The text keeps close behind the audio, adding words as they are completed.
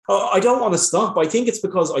I don't want to stop. I think it's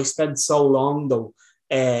because I spent so long, though,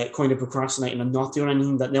 kind of procrastinating and not doing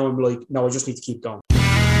anything that now I'm like, no, I just need to keep going.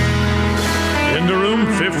 In the room,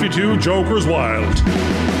 52 Jokers Wild.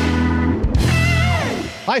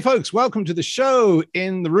 Hi, folks. Welcome to the show.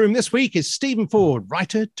 In the room this week is Stephen Ford,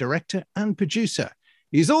 writer, director, and producer.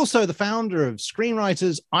 He's also the founder of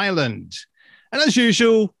Screenwriters Island. And as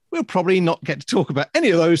usual, we'll probably not get to talk about any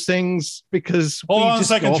of those things because Hold on a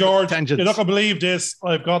second, George. Tangents. You're not going to believe this.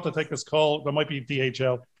 I've got to take this call. There might be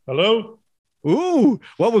DHL. Hello? Ooh,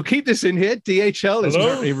 well, we'll keep this in here. DHL is Hello?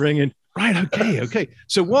 currently ringing. Right, okay.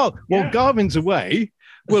 So while Garvin's away,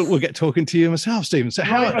 we'll get talking to you myself, Stephen. So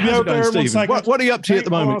how's it going, Stephen? What are you up to at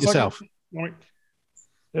the moment yourself?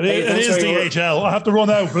 It is DHL. I have to run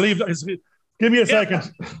out. Believe that. Give me a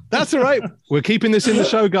second. That's all right. We're keeping this in the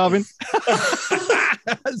show, Garvin.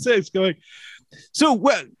 That's it's going. So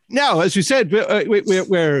now, as you said,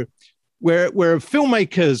 we're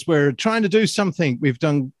filmmakers. We're trying to do something. We've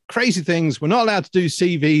done crazy things. We're not allowed to do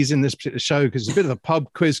CVs in this particular show because it's a bit of a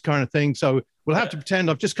pub quiz kind of thing. So we'll have to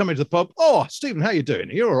pretend I've just come into the pub. Oh, Stephen, how you doing?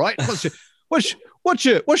 Are you all right? What's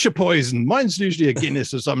your poison? Mine's usually a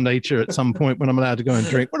Guinness of some nature at some point when I'm allowed to go and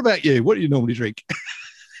drink. What about you? What do you normally drink?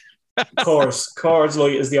 Cards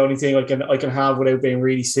Light is the only thing I can have without being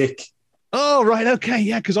really sick. Oh, right. Okay.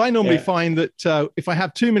 Yeah. Because I normally find that if I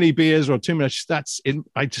have too many beers or too much,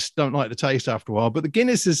 I just don't like the taste after a while. But the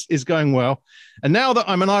Guinness is going well. And now that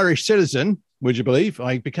I'm an Irish citizen, would you believe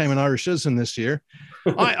I became an Irish citizen this year?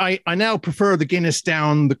 I now prefer the Guinness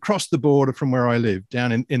down across the border from where I live,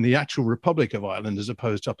 down in the actual Republic of Ireland, as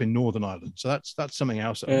opposed to up in Northern Ireland. So that's something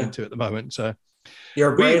else I'm into at the moment. So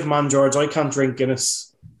you're a brave man, George. I can't drink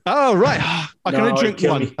Guinness. Oh, right. I can only drink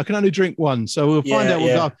one. I can only drink one. So we'll find out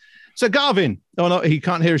what Garvin. So Garvin. Oh no, he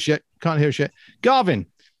can't hear us yet. Garvin.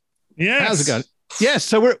 Yes. How's it going? Yes.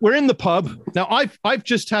 So we're in the pub. Now I've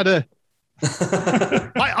just had I've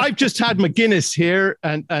just had McGuinness here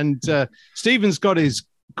and Stephen's got his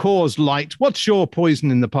Coors Light. What's your poison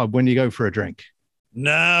in the pub when you go for a drink?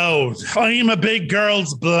 No, I'm a big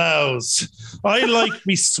girl's blouse. I like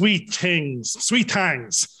me sweet tangs.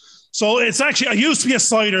 So it's actually, I used to be a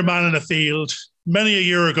cider man in a field many a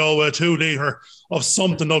year ago, a 2 liter of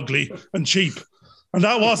something ugly and cheap. And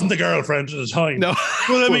that wasn't the girlfriend at the time. No.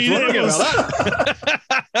 But I mean, it was.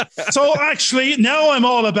 So actually, now I'm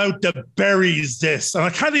all about the berries this. And I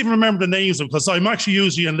can't even remember the names of them because I'm actually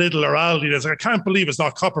usually in Lidl or Aldi. I can't believe it's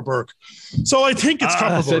not Copperberg. So I think it's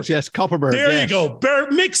Copperberg. Yes, Copperberg. There you go.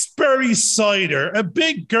 Mixed berry cider. A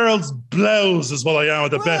big girl's blouse is what I am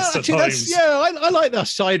at the best of times. I like that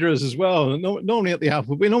ciders as well. Normally at the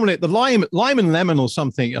apple. We're normally at the lime and lemon or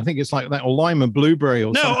something. I think it's like that, or lime and blueberry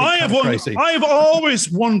or something. I've always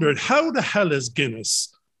wondered how the hell is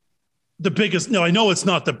Guinness the biggest? No, I know it's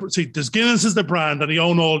not there's Guinness is the brand and they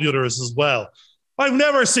own all the others as well. I've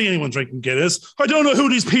never seen anyone drinking Guinness. I don't know who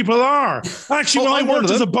these people are. Actually, when I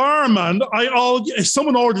worked as a barman, if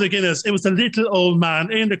someone ordered a Guinness, it was the little old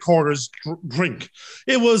man in the quarters drink.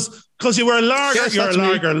 It was because you were a lager, you're a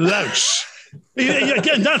lager louch.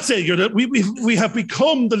 Again, that's it. We have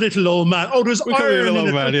become the little old man. Oh, there's iron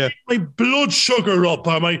in it. My blood sugar up,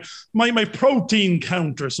 or my protein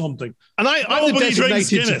count or something. And I'm the designated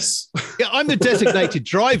Guinness. I'm the designated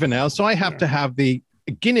driver now, so I have to have the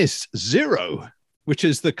Guinness Zero, which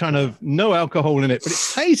is the kind of no alcohol in it, but it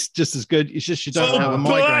tastes just as good. It's just you don't have a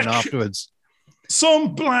migraine afterwards.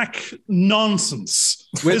 Some black nonsense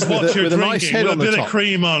is what you're drinking, nice with a bit of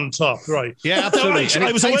cream on top, right? Yeah, absolutely. No,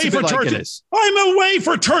 I was away for 30. I'm away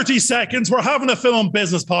for 30 seconds. We're having a film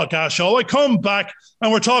business podcast show. I come back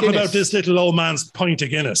and we're talking about this little old man's pint of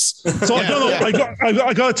Guinness. So I don't know.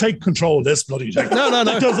 I got to take control of this bloody thing. No.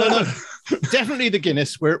 Definitely the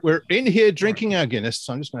Guinness. We're in here drinking our Guinness.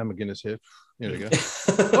 So I'm just going to have a Guinness here. Here we go.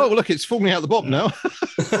 Oh, look, it's falling out the bottom now.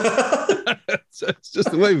 So it's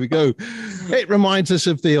just the way we go. It reminds us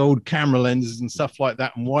of the old camera lenses and stuff like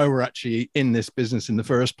that, and why we're actually in this business in the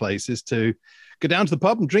first place is to go down to the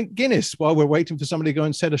pub and drink Guinness while we're waiting for somebody to go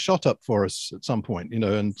and set a shot up for us at some point,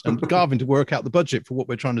 and Garvin to work out the budget for what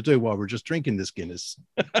we're trying to do while we're just drinking this Guinness.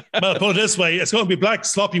 Well, put it this way, it's going to be black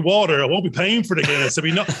sloppy water. I won't be paying for the Guinness.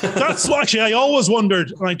 That's actually, I always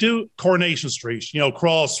wondered when I do Coronation Street,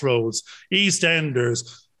 Crossroads,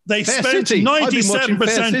 EastEnders. They spent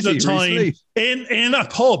 97% of the time in a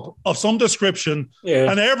pub of some description,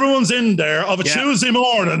 and everyone's in there of a Tuesday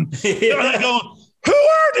morning. And I go, who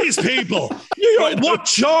are these people? What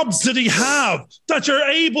jobs did he have that you're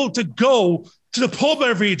able to go to the pub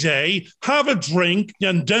every day, have a drink,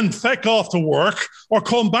 and then feck off to work or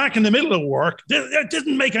come back in the middle of work. It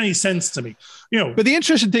didn't make any sense to me. But the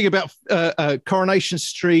interesting thing about Coronation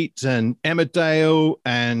Street and Emmerdale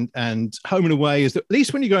and Home and Away is that at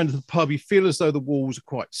least when you go into the pub, you feel as though the walls are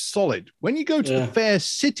quite solid. When you go to the Fair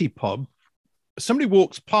City pub, somebody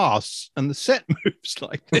walks past and the set moves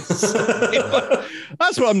like this.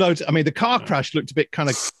 That's what I'm noticing. I mean, the car crash looked a bit kind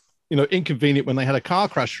of, inconvenient when they had a car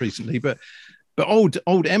crash recently, but old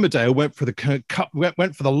Emmerdale went for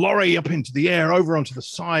the lorry up into the air, over onto the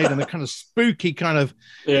side, and the kind of spooky kind of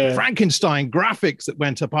Frankenstein graphics that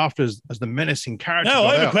went up after as the menacing character. Now,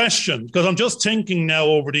 I have a question, because I'm just thinking now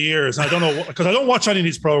over the years, and I don't know, because I don't watch any of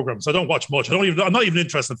these programs. I don't watch much. I'm not even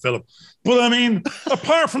interested in film. But I mean,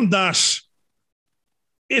 apart from that,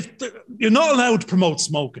 you're not allowed to promote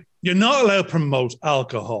smoking. You're not allowed to promote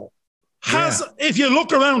alcohol. If you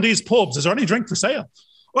look around these pubs, is there any drink for sale?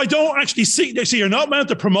 I don't actually see. You're not meant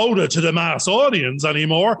to promote it to the mass audience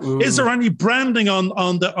anymore. Is there any branding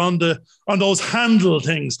on those handle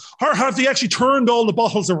things, or have they actually turned all the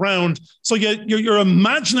bottles around so you're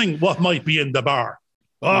imagining what might be in the bar?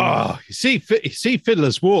 You see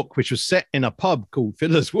Fiddler's Walk, which was set in a pub called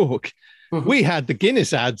Fiddler's Walk. We had the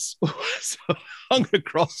Guinness ads hung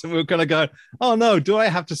across, and we were going to go, oh no, do I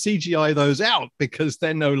have to CGI those out because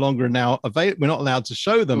they're no longer now available? We're not allowed to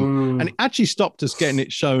show them. And it actually stopped us getting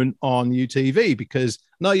it shown on UTV because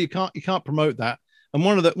no, you can't promote that. And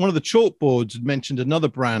one of the chalkboards had mentioned another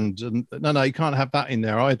brand, and no, you can't have that in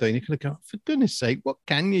there either. And you're going to go, for goodness sake, what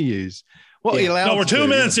can you use? What are you allowed? No, we're 2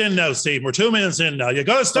 minutes in now, Steve. We're 2 minutes in now. You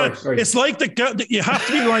got to start. Sorry. It's like you have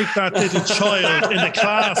to be like that little child in the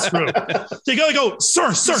classroom. You got to go, sir,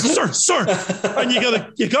 and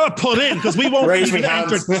you got to put in, because we won't raise your hand.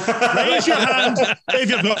 Raise your hand if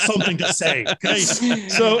you've got something to say. Okay,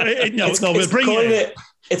 so we'll bring it.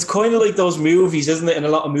 It's kind of like those movies, isn't it? In a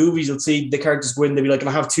lot of movies, you'll see the characters go in, they'll be like, "Can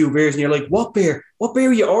I have 2 beers?" And you're like, "What beer? What beer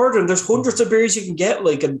are you ordering?" There's hundreds of beers you can get,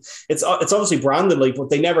 like, and it's obviously branded, like, but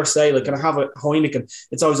they never say, like, "Can I have a Heineken?"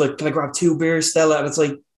 It's always like, "Can I grab 2 beers, Stella?" And it's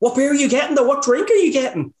like, "What beer are you getting though? What drink are you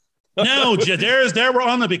getting?" No, there we're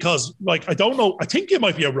on it, because, like, I don't know. I think you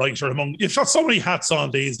might be a writer you've got so many hats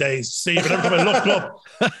on these days, Steve. And every time I look up,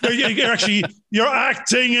 you're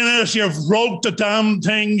acting in it. You've wrote the damn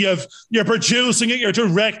thing. You're producing it. You're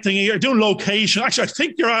directing it. You're doing location. Actually, I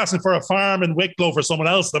think you're asking for a farm in Wicklow for someone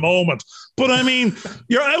else at the moment. But I mean,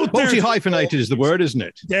 you're out there. Multi-hyphenated is the word, isn't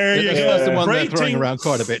it? There you go. That's the one they're throwing around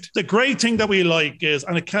quite a bit. The great thing that we like is,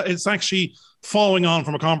 and it's actually following on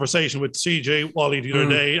from a conversation with CJ Wally the other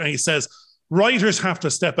day, and he says writers have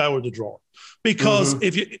to step out of the drawer, because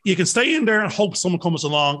if you can stay in there and hope someone comes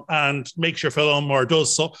along and makes your film or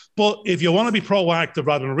does so, but if you want to be proactive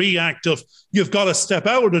rather than reactive, you've got to step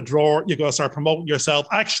out of the drawer. You've got to start promoting yourself.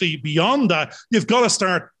 Actually, beyond that, you've got to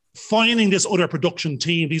start finding this other production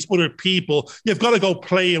team, these other people. You've got to go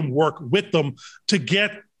play and work with them to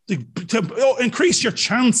to increase your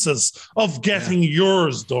chances of getting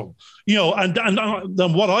yours done.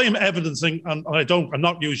 And what I am evidencing, and I'm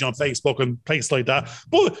not usually on Facebook and places like that,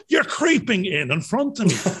 but you're creeping in front of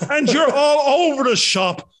me, and you're all over the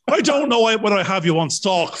shop. I don't know whether I have you on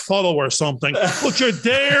stalk follow or something, but you're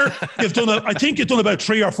there. I think you've done about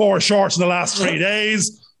 3 or 4 shorts in the last 3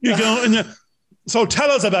 days. So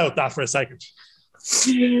tell us about that for a second.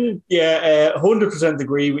 Yeah, 100%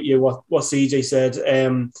 agree with you. What CJ said.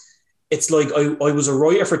 It's like I was a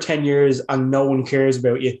writer for 10 years and no one cares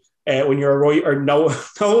about you. When you're a writer, no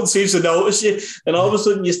one seems to notice you. And all of a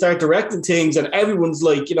sudden you start directing things and everyone's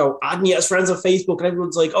like, adding you as friends on Facebook, and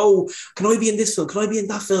everyone's like, "Oh, can I be in this film? Can I be in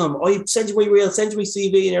that film? I send you my reel, send you my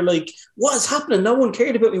CV." And you're like, what is happening? No one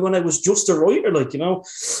cared about me when I was just a writer,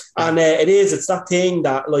 And it's that thing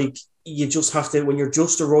that, like, you just have to, when you're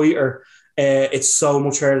just a writer, it's so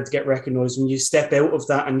much harder to get recognized. When you step out of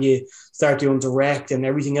that and you start doing direct and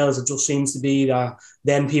everything else, it just seems to be that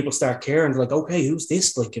then people start caring. They're like, okay, who's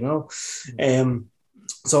this? So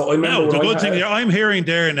I remember the good thing I'm hearing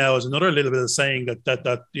there now is another little bit of saying that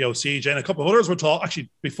CJ and a couple of others were talking. Actually,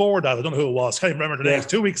 before that, I don't know who it was. I can't remember today. It's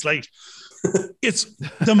 2 weeks late. It's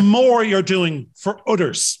the more you're doing for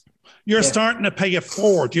others, you're starting to pay it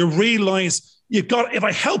forward. You realize if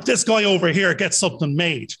I help this guy over here get something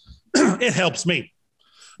made, it helps me.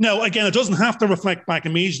 Now, again, it doesn't have to reflect back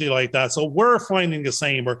immediately like that. So we're finding the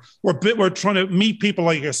same. We're trying to meet people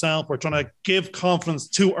like yourself. We're trying to give confidence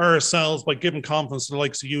to ourselves by giving confidence to the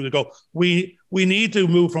likes of you to go, we need to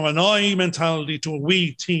move from an I mentality to a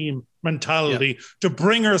we team mentality to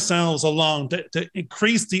bring ourselves along, to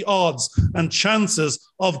increase the odds and chances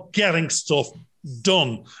of getting stuff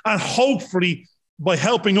done. And hopefully by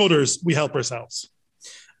helping others, we help ourselves.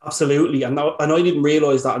 Absolutely, and I didn't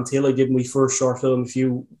realize that until I did my first short film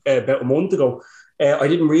about a month ago. I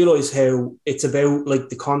didn't realize how it's about like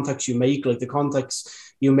the context you make, like the context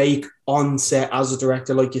you make on set as a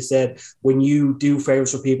director. Like you said, when you do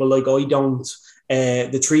favors for people, like I don't.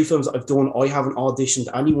 The 3 films I've done, I haven't auditioned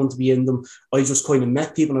anyone to be in them. I just kind of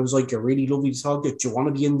met people and I was like, you're really lovely to talk to. Do you want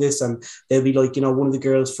to be in this? And they'll be like, one of the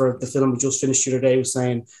girls for the film we just finished the other day was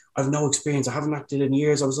saying, I've no experience. I haven't acted in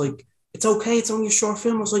years. I was like, it's okay. It's only a short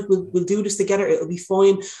film. I was like, we'll do this together. It'll be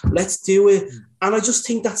fine. Let's do it. And I just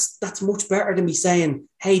think that's much better than me saying,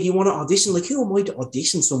 hey, do you want to audition? Like, who am I to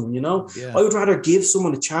audition someone, Yeah. I would rather give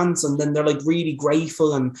someone a chance and then they're like really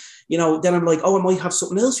grateful. And, then I'm like, oh, I might have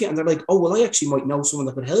something else for you. And they're like, oh, well, I actually might know someone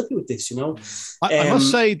that could help you with this, I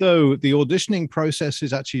must say, though, the auditioning process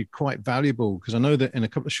is actually quite valuable because I know that in a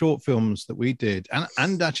couple of short films that we did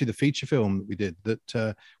and actually the feature film that we did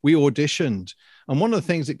that we auditioned. And one of the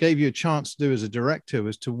things that gave you a chance to do as a director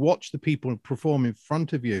was to watch the people perform in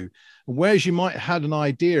front of you. Whereas you might have had an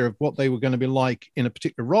idea of what they were going to be like in a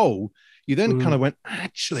particular role, you then kind of went,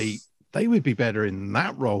 actually, they would be better in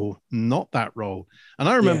that role, not that role. And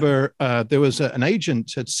I remember there was an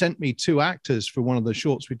agent had sent me 2 actors for one of the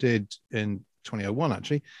shorts we did in 2001,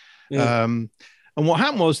 actually. Yeah. And what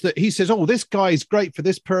happened was that he says, oh, this guy's great for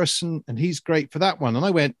this person and he's great for that one. And I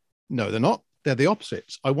went, no, they're not. They're the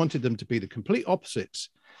opposites. I wanted them to be the complete opposites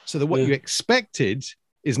so that what you expected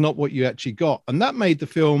is not what you actually got. And that made the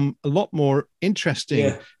film a lot more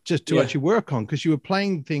interesting just to actually work on because you were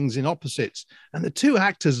playing things in opposites. And the 2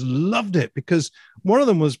 actors loved it because one of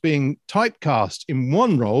them was being typecast in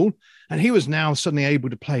one role and he was now suddenly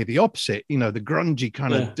able to play the opposite, the grungy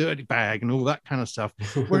kind of dirty bag and all that kind of stuff.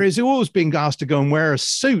 Whereas he was being asked to go and wear a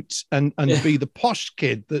suit and be the posh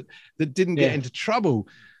kid that didn't get into trouble.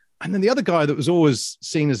 And then the other guy that was always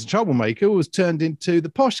seen as a troublemaker was turned into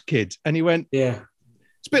the posh kid. And he went,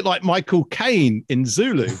 it's a bit like Michael Caine in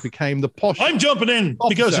Zulu became the posh. I'm jumping in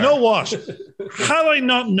because you know what? Had I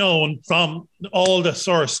not known from all the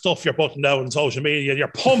sort of stuff you're putting out on social media, you're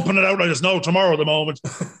pumping it out like there's no tomorrow at the moment.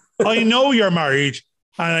 I know you're married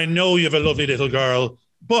and I know you have a lovely little girl.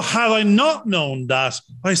 But had I not known that,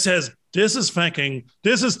 I says, this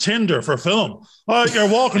is Tinder for film. You're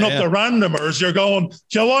walking up the randomers. You're going,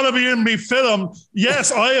 do you want to be in me film?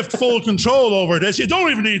 Yes, I have full control over this. You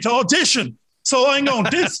don't even need to audition. So I'm going,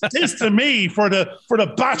 this to me for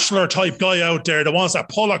the bachelor type guy out there that wants to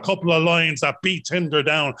pull a couple of lines that beat Tinder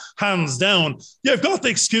down, hands down. You've got the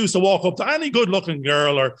excuse to walk up to any good looking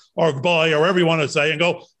girl or boy or whatever you want to say and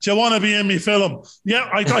go, do you want to be in me film? Yeah,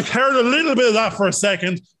 I heard a little bit of that for a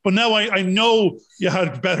second, but now I know you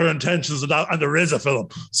had better intentions than that, and there is a film.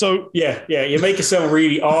 So yeah, you make it sound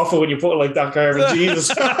really awful when you put it like that, Garvin. Jesus.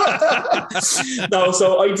 No,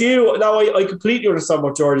 so I do. Now I completely understand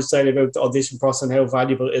what George is saying about the audition process and how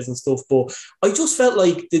valuable it is and stuff. But I just felt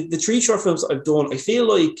like the 3 short films I've done, I feel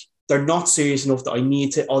like they're not serious enough that I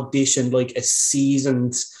need to audition like a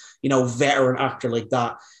seasoned, veteran actor like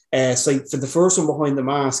that. So for the first one, Behind the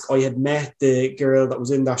Mask, I had met the girl that was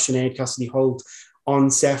in that, Sinead Cassidy Holt,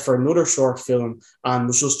 on set for another short film and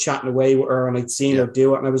was just chatting away with her and I'd seen her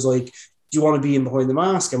do it and I was like, do you want to be in Behind the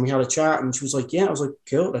Mask? And we had a chat and she was like, yeah. I was like,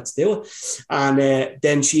 cool, let's do it. And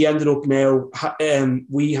then she ended up now,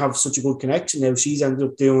 we have such a good connection now. She's ended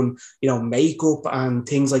up doing, makeup and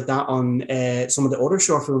things like that on some of the other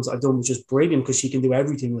short films I've done, which is brilliant because she can do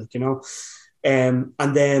everything, and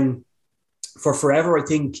then for Forever, I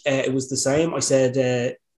think it was the same. I said,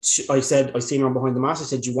 I seen her on Behind the Mask. I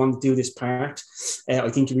said, do you want to do this part? I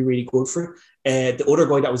think you'd be really good for it. The other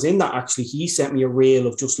guy that was in that, actually, he sent me a reel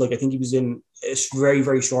of just like, I think he was in a very,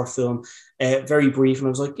 very short film, very brief. And I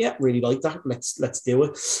was like, yeah, really like that. Let's do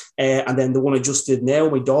it. And then the one I just did now,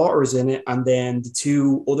 my daughter is in it. And then the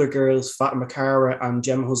 2 other girls, Fatima Cara and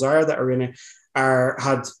Gemma Hazar, that are in it,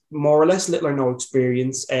 had more or less little or no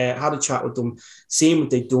experience. Had a chat with them, seeing what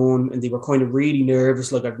they'd done, and they were kind of really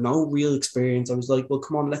nervous, like I've no real experience. I was like, well,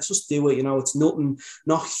 come on, let's just do it. It's nothing,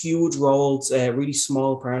 not huge roles, really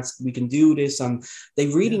small parts. We can do this. And they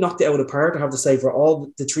really knocked it out of the park, I have to say. For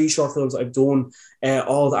all the 3 short films I've done,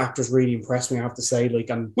 all the actors really impressed me, I have to say.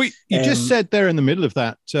 You just said there in the middle of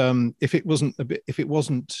that, if it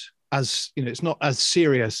wasn't as, it's not as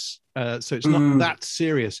serious, so it's not that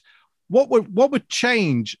serious. What would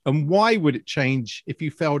change, and why would it change if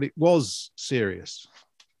you felt it was serious?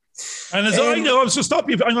 And as I know, so stop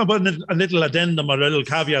you. I'm going to put a little addendum or a little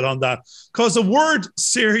caveat on that, because the word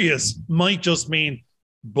 "serious" might just mean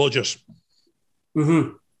budget. Mm-hmm.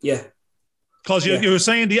 Yeah. Because you were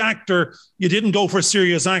saying the actor, you didn't go for a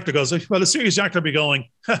serious actor. Because a serious actor would be going,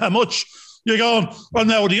 how much? You're going, well,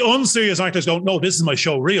 now the unserious actors go, no, this is my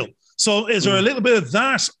show reel. So is there a little bit of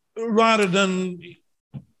that rather than...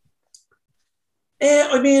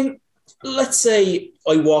 I mean, let's say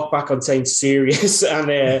I walk back on saying serious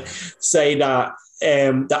and say that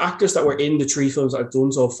the actors that were in the 3 films I've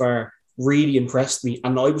done so far really impressed me.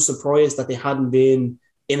 And I was surprised that they hadn't been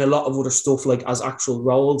in a lot of other stuff, like as actual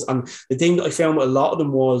roles. And the thing that I found with a lot of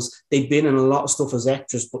them was they'd been in a lot of stuff as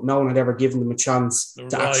extras, but no one had ever given them a chance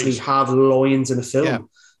to actually have lines in a film. Yeah.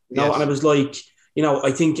 You know, and I was like, you know,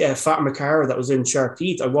 I think Fatima Cara that was in Shark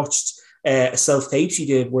Teeth, I watched a self-tape she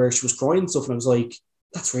did where she was crying and stuff, and I was like,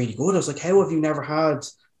 that's really good. I was like, how have you never had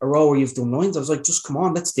a role where you've done lines? I was like, just come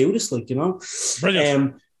on, let's do this, like, you know.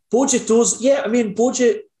 Brilliant. Budget does, I mean,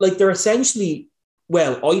 budget, like they're essentially,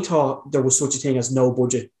 well, I thought there was such a thing as no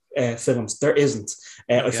budget films. There isn't.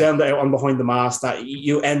 I found out on Behind the Mask that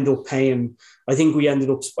you end up paying, I ended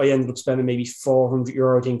up spending maybe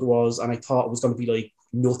 €400, I think it was, and I thought it was going to be like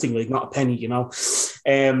nothing, like not a penny, you know.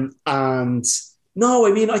 And no,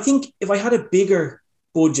 I mean, I think if I had a bigger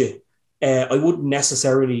budget, I wouldn't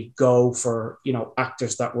necessarily go for, you know,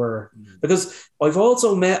 actors that were, because I've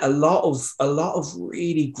also met a lot of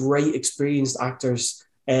really great experienced actors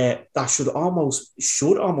that should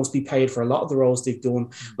almost be paid for a lot of the roles they've done.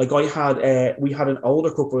 Like we had an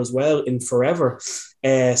older couple as well in Forever,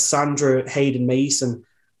 Sandra Hayden Mason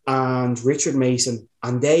and Richard Mason,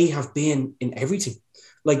 and they have been in everything.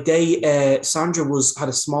 Like Sandra had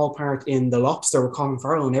a small part in The Lobster with Colin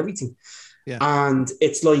Farrell and everything. Yeah. And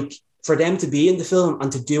it's like, for them to be in the film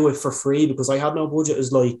and to do it for free because I had no budget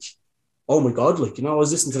is like, oh my God, like, you know, I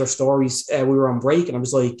was listening to their stories. We were on break and I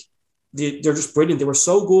was like, they're just brilliant. They were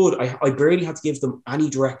so good. I barely had to give them any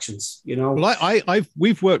directions, you know. Well,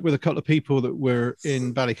 we've worked with a couple of people that were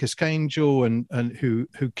in Ballycascangel and who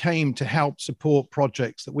came to help support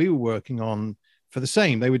projects that we were working on for the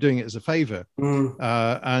same. They were doing it as a favor.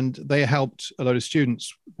 And they helped a lot of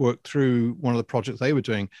students work through one of the projects they were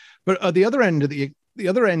doing. But at the other end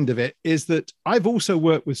of it is that I've also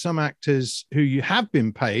worked with some actors who you have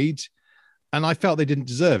been paid and I felt they didn't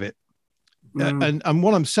deserve it. And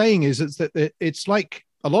what I'm saying is that it's like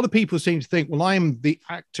a lot of people seem to think, well, I'm the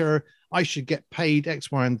actor, I should get paid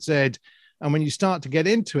X, Y, and Z. And when you start to get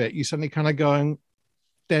into it, you suddenly kind of going,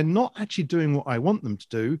 they're not actually doing what I want them to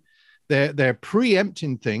do. They're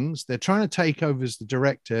preempting things. They're trying to take over as the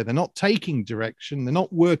director. They're not taking direction. They're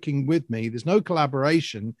not working with me. There's no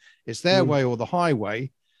collaboration. It's their way or the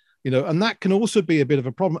highway, you know, and that can also be a bit of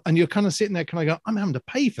a problem. And you're kind of sitting there kind of go, I'm having to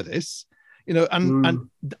pay for this, you know, and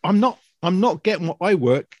I'm not getting what I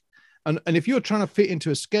work. And if you're trying to fit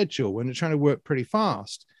into a schedule and you're trying to work pretty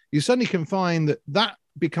fast, you suddenly can find that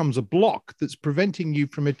becomes a block that's preventing you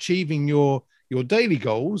from achieving your daily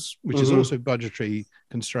goals, which is also budgetary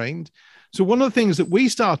constrained. So one of the things that we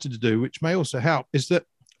started to do, which may also help, is that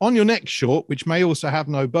on your next short, which may also have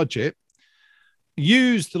no budget,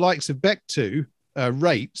 use the likes of Beck2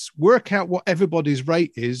 rates, work out what everybody's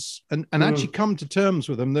rate is, and actually come to terms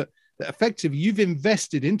with them that effectively you've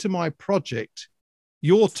invested into my project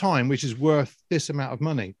your time, which is worth this amount of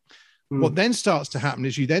money. What then starts to happen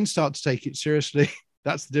is you then start to take it seriously.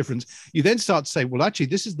 That's the difference. You then start to say, well, actually,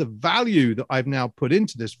 this is the value that I've now put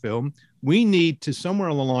into this film. We need to, somewhere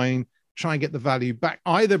on the line, try and get the value back,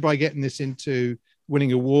 either by getting this into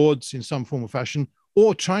winning awards in some form or fashion,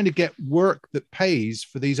 or trying to get work that pays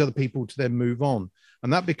for these other people to then move on.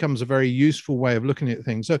 And that becomes a very useful way of looking at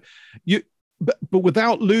things. So but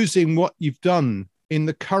without losing what you've done in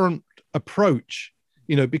the current approach,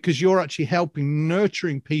 you know, because you're actually helping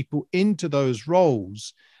nurturing people into those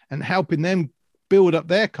roles and helping them build up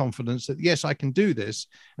their confidence that, yes, I can do this.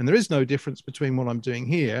 And there is no difference between what I'm doing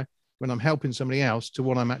here when I'm helping somebody else to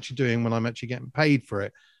what I'm actually doing when I'm actually getting paid for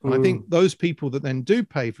it. And I think those people that then do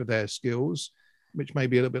pay for their skills, which may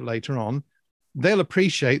be a little bit later on, they'll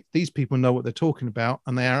appreciate these people know what they're talking about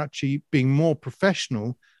and they are actually being more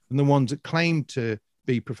professional than the ones that claim to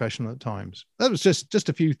be professional at times. That was just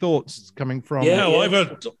a few thoughts coming from. I'm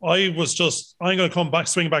going to come back,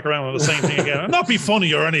 swing back around on the same thing again, and not be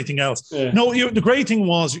funny or anything else. Yeah. No, the great thing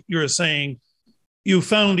was you're saying you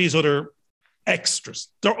found these other extras.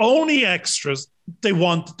 They're only extras.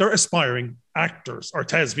 They're aspiring actors or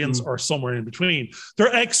thespians or somewhere in between.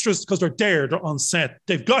 They're extras because they're on set.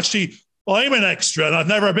 They've got I'm an extra and I've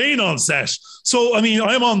never been on set. So, I mean,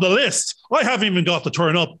 I'm on the list. I haven't even got to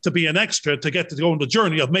turn up to be an extra to get to go on the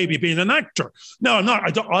journey of maybe being an actor. No,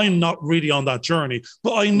 I'm not really on that journey,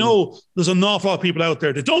 but I know there's an awful lot of people out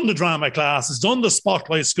there that done the drama classes, done the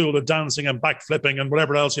spotlight school of dancing and backflipping and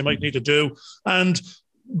whatever else you might need to do. And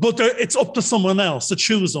but it's up to someone else to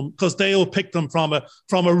choose them, because they'll pick them from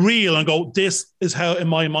a reel and go, this is how, in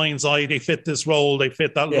my mind's eye, they fit this role, they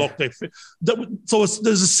fit that look, they fit. So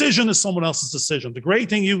the decision is someone else's decision. The great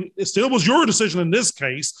thing, it still was your decision in this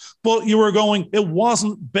case, but you were going, it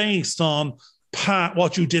wasn't based on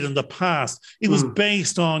what you did in the past. It was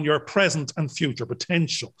based on your present and future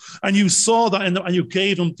potential. And you saw that and you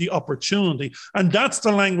gave them the opportunity. And that's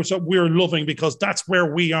the language that we're loving, because that's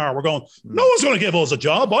where we are. We're going, no one's going to give us a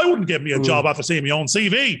job. I wouldn't give me a job after seeing my own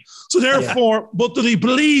CV. So therefore, but do they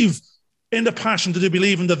believe in the passion? Do they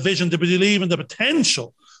believe in the vision? Do they believe in the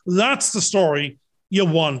potential? That's the story you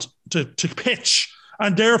want to pitch.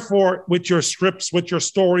 And therefore, with your scripts, with your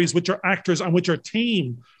stories, with your actors, and with your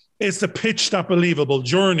team, is to pitch that believable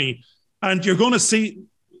journey. And you're going to see,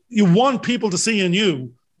 you want people to see in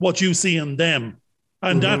you what you see in them.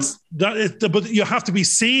 And but you have to be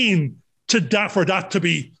seen for that to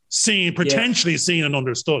be seen, potentially seen and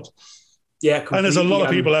understood. Yeah, completely. And there's a lot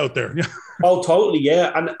of people out there. Oh, totally,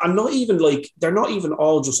 yeah. And not even like, they're not even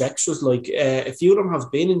all just extras. Like a few of them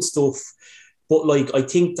have been in stuff, but like, I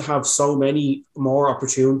think to have so many more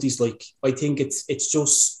opportunities, like, I think it's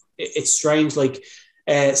strange. Like,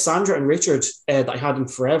 Sandra and Richard that I had in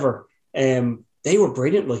Forever, they were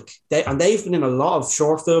brilliant. Like they've been in a lot of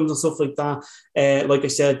short films and stuff like that. Like I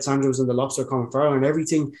said, Sandra was in The Lobster, Colin Farrell and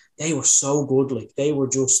everything. They were so good. Like they were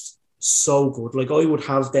just so good. Like I would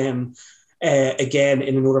have them again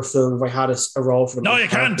in another film if I had a role for them. No, you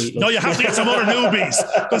can't. Like, no, you have to get some other newbies,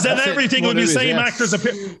 because then everything will be the same actors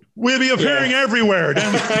will be appearing everywhere.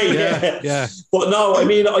 Then. Yeah. But no, I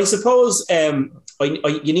mean, I suppose.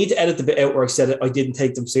 You need to edit the bit out where I said I didn't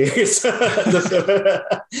take them serious. No,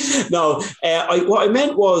 what I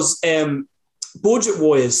meant was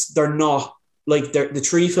budget-wise, they're not like the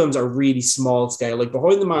three films are really small scale. Like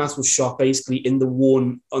Behind the Mask was shot basically on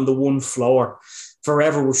the one floor.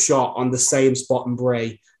 Forever was shot on the same spot in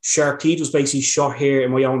Bray. Shark Teeth was basically shot here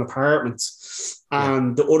in my own apartment.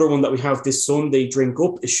 And the other one that we have this Sunday, Drink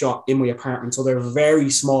Up, is shot in my apartment. So they're very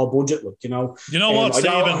small budget, look, you know. You know what,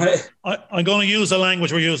 Stephen? I'm going to use the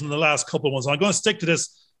language we're using the last couple of ones. I'm going to stick to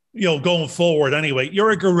this, going forward anyway.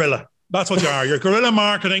 You're a guerrilla. That's what you are. You're guerrilla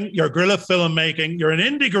marketing. You're guerrilla filmmaking. You're an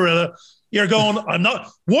indie guerrilla. You're going, I'm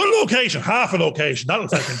not one location, half a location.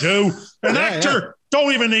 That's what I can do. An actor,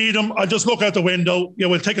 don't even need them. I just look out the window.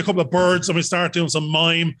 We'll take a couple of birds and we start doing some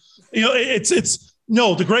mime.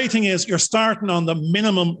 No, the great thing is you're starting on the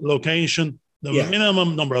minimum location, the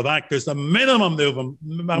minimum number of actors, the minimum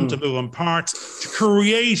amount of moving parts to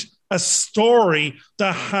create a story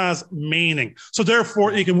that has meaning. So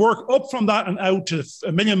therefore, you can work up from that and out to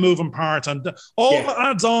a million moving parts. And all that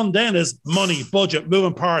adds on then is money, budget,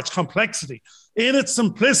 moving parts, complexity. In its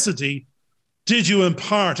simplicity, did you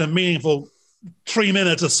impart a meaningful 3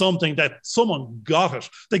 minutes of something that someone got it?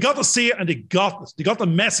 They got to see it and they got it. They got the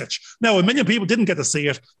message. Now, a million people didn't get to see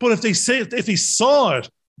it, but if they saw it,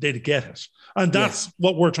 they'd get it. And that's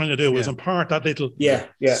what we're trying to do is impart that little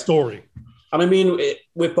story. And I mean,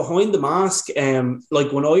 with Behind the Mask,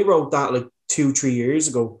 like when I wrote that like 2-3 years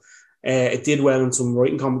ago, it did well in some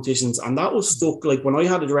writing competitions, and that was stuck. Like when I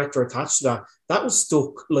had a director attached to that was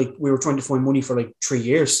stuck. Like we were trying to find money for like 3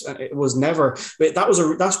 years. It was never. But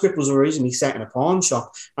that script was originally set in a pawn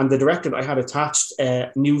shop, and the director that I had attached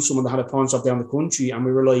knew someone that had a pawn shop down the country, and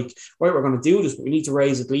we were like, right, we're going to do this, but we need to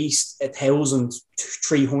raise at least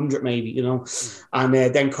 1,300 maybe, you know. And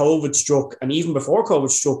then COVID struck, and even before COVID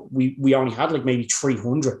struck, we only had like maybe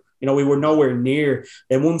 300. You know, we were nowhere near.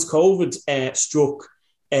 Then once COVID struck.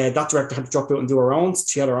 That director had to drop out and do her own.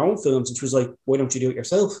 She had her own films, and she was like, "Why don't you do it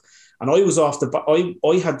yourself?" And I was off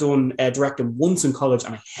I had done directing once in college,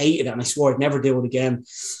 and I hated it, and I swore I'd never do it again.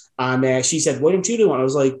 And she said, "Why don't you do it?" And I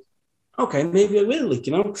was like, "Okay, maybe I will." Like,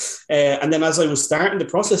 you know. And then as I was starting the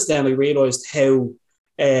process, then I realized how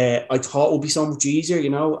I thought it would be so much easier,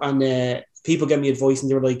 you know. And people gave me advice, and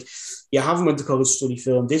they were like, "You haven't went to college to study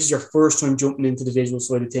film. This is your first time jumping into the visual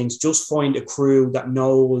side of things. Just find a crew that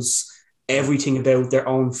knows everything about their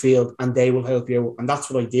own field, and they will help you." And that's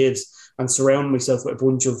what I did, and surround myself with a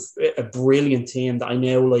bunch of a brilliant team that I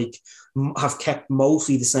now like have kept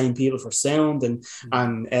mostly the same people for sound and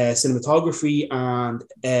cinematography and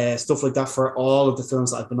stuff like that for all of the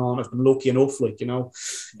films that I've been on. I've been lucky enough, like, you know.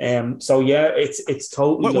 So yeah, it's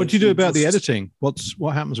totally. What do you do about the editing?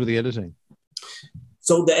 What happens with the editing?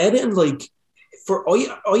 So the editing, like,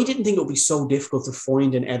 I didn't think it would be so difficult to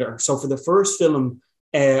find an editor. So for the first film,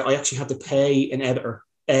 I actually had to pay an editor,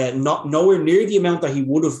 not nowhere near the amount that he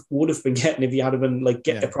would have been getting if he had been like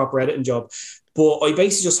getting a proper editing job. But I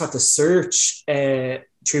basically just had to search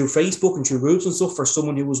through Facebook and through groups and stuff for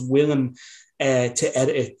someone who was willing to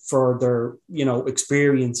edit it for their,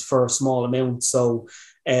 experience for a small amount. So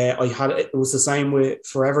it was the same with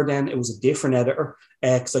Forever then. It was a different editor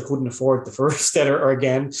because I couldn't afford the first editor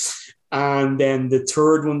again. And then the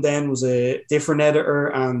third one then was a different editor,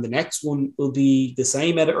 and the next one will be the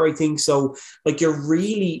same editor, I think. So you're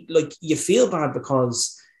really you feel bad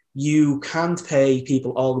because you can't pay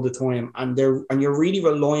people all the time, and you're really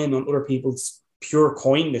relying on other people's pure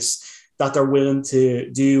kindness that they're willing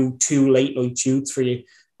to do 2 late night shoots for you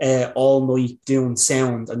all night, doing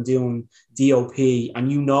sound and doing DOP,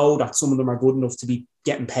 and that some of them are good enough to be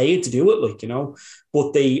getting paid to do it,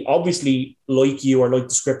 but they obviously like you or like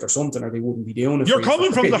the script or something, or they wouldn't be doing it. You're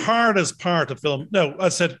coming from the hardest part of film. No, I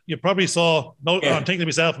said you probably saw. No, yeah. I'm thinking to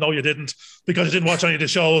myself, no, you didn't, because you didn't watch any of the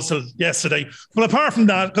shows till yesterday. But apart from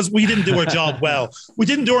that, because we didn't do our job well, we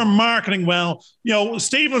didn't do our marketing well.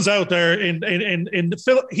 Stephen's out there in the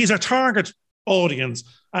film. He's our target audience,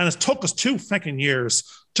 and it took us 2 fucking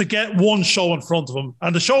years to get one show in front of him,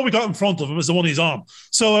 and the show we got in front of him is the one he's on.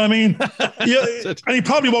 So I mean, and he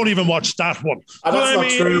probably won't even watch that one. That's not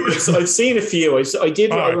true. So I've seen a few. I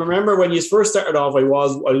did. Right. I remember when you first started off. I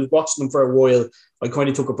was watching them for a while. I kind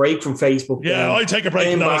of took a break from Facebook. Yeah, I take a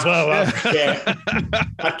break from that as well. Yeah,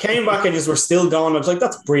 I came back and just were still gone. I was like,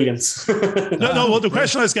 "That's brilliant." No. Well, the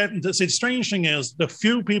question I was getting to see, the strange thing is, the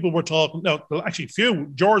few people we're talking. No, actually,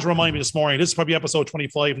 few. George reminded me this morning. This is probably episode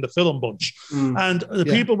 25 in the film bunch, and the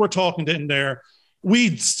people we're talking to in there,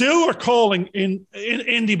 we still are calling in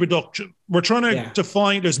indie production. We're trying to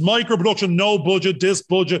find, there's micro production, no budget, this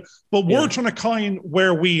budget, but we're trying to kind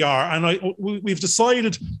where we are. And we've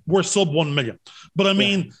decided we're sub 1 million. But I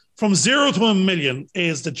mean, from 0 to 1 million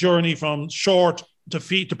is the journey from short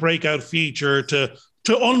to breakout feature to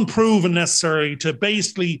unproven necessary to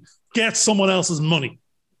basically get someone else's money.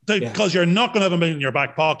 Because you're not going to have $1 million in your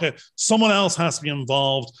back pocket. Someone else has to be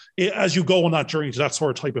involved as you go on that journey to that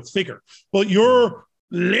sort of type of figure. But you're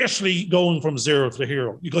literally going from 0 to the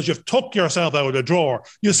hero because you've took yourself out of the drawer.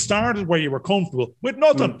 You started where you were comfortable with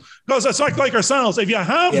nothing. Because it's like ourselves. If you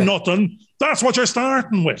have nothing, that's what you're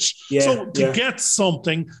starting with. So to get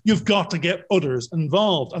something, you've got to get others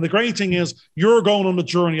involved. And the great thing is you're going on the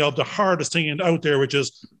journey of the hardest thing out there, which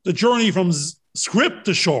is the journey from script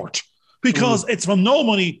to short. Because it's from no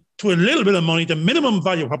money to a little bit of money, the minimum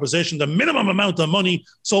value proposition, the minimum amount of money.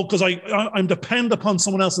 So, because I'm dependent upon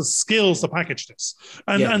someone else's skills to package this.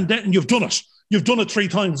 And then you've done it. You've done it 3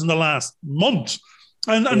 times in the last month.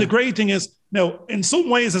 And the great thing is, now, in some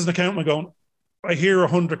ways as an accountant, I'm going, I hear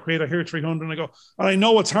 100 quid, I hear 300, and I go, and I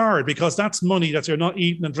know it's hard because that's money that you're not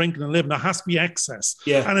eating and drinking and living. There has to be excess.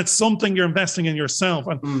 And it's something you're investing in yourself.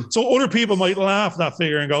 And so other people might laugh at that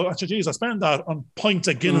figure and go, geez, I spend that on pints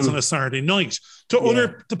of Guinness on a Saturday night.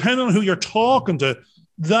 Depending on who you're talking to,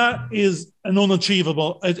 that is an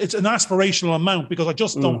unachievable, it's an aspirational amount because I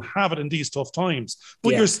just don't have it in these tough times.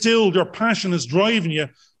 But your passion is driving you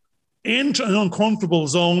into an uncomfortable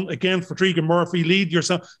zone, again, for Tregan Murphy,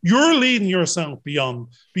 you're leading yourself beyond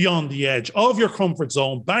the edge of your comfort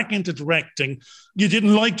zone, back into directing. You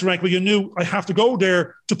didn't like direct, but you knew I have to go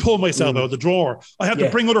there to pull myself out of the drawer. I have to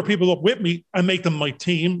bring other people up with me and make them my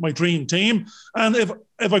team, my dream team. And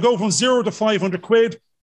if I go from 0 to 500 quid,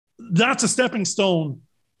 that's a stepping stone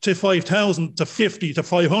to 5,000, to 50, to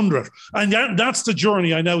 500. And that's the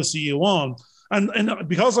journey I now see you on. And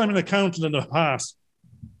because I'm an accountant in the past,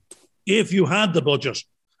 if you had the budget,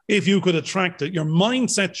 if you could attract it, your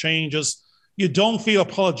mindset changes. You don't feel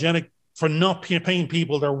apologetic for not paying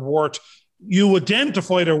people their worth. You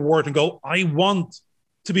identify their worth and go, I want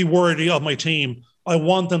to be worthy of my team. I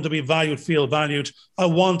want them to be valued, feel valued. I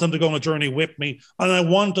want them to go on a journey with me. And I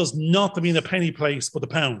want us not to be in a penny place, but a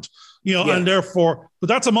pound. And therefore, but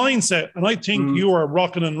that's a mindset. And I think you are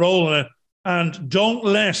rocking and rolling it. And don't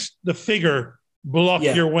let the figure block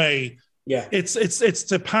your way. It's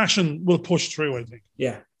the passion will push through, I think.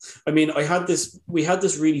 I mean, we had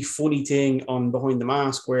this really funny thing on Behind the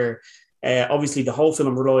Mask where obviously the whole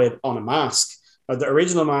film relied on a mask. The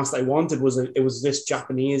original mask I wanted was this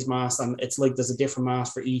Japanese mask, and it's like there's a different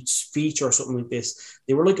mask for each feature or something like this.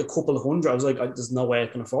 They were like a couple of hundred. I was like, there's no way I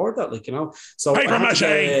can afford that, So paper mache,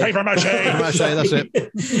 that's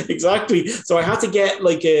it. Exactly. So I had to get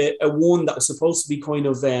like a one that was supposed to be kind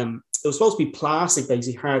of it was supposed to be plastic,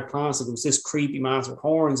 basically hard plastic. It was this creepy mask with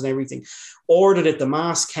horns and everything. Ordered it, the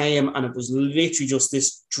mask came, and it was literally just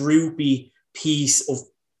this droopy piece of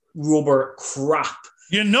rubber crap.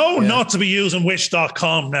 You know not to be using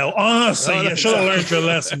wish.com now. Honestly, you should have learned your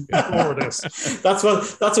lesson before this. That's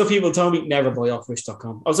what people told me, never buy off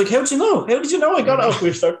wish.com. I was like, how did you know? How did you know I got it off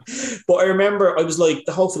wish.com? But I remember I was like,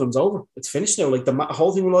 the whole film's over. It's finished now. Like the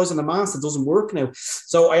whole thing relies on the mask. It doesn't work now.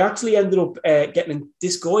 So I actually ended up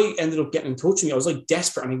this guy ended up getting in touch with me. I was like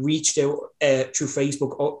desperate and I reached out through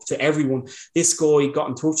Facebook up to everyone. This guy got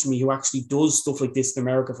in touch with me who actually does stuff like this in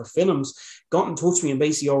America for films, got in touch with me and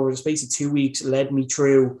basically over the space of 2 weeks led me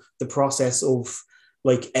through the process of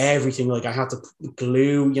like everything. Like I had to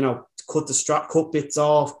glue, cut the strap, cut bits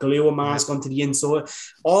off, glue a mask onto the inside,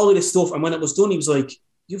 all of this stuff. And when it was done, he was like,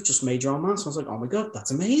 you've just made your own mask. I was like, oh my God,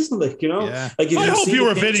 that's amazing. Like, Like I hope you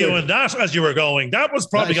were videoing that as you were going. That was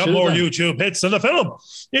probably got more YouTube hits than the film.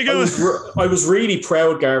 I was really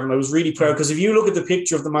proud, Garvin. I was really proud because if you look at the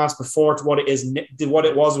picture of the mask before to what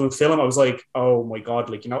it was when film, I was like, oh my God.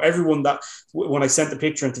 Like, everyone that when I sent the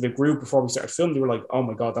picture into the group before we started filming, they were like, oh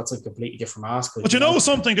my God, that's like a completely different mask. Like, but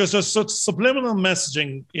something, there's just such subliminal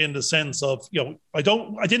messaging in the sense of, I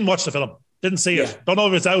didn't watch the film. Didn't see it. Don't know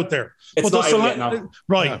if it's out there. It's not out yet, no.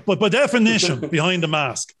 Right. No. But by definition, behind the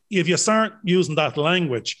mask, if you start using that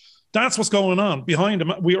language, that's what's going on. Behind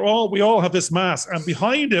them, we all have this mask, and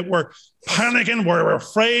behind it, we're panicking, we're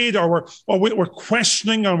afraid, or we're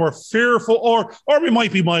questioning, and we're fearful, or we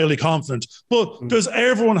might be mildly confident. But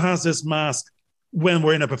everyone has this mask when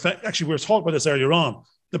we're in actually, we were talking about this earlier on,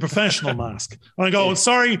 the professional mask. And I go,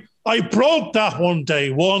 sorry, I broke that one day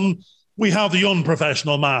one. We have the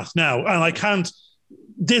unprofessional mask now, and I can't.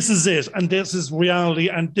 This is it, and this is reality,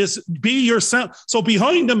 and this be yourself. So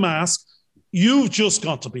behind the mask, you've just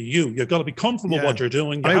got to be you. You've got to be comfortable with what you're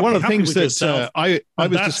doing. One of the things that I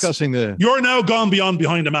was discussing you're now gone beyond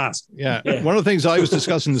behind the mask. Yeah. One of the things I was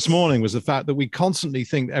discussing this morning was the fact that we constantly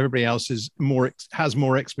think that everybody else has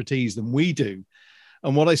more expertise than we do,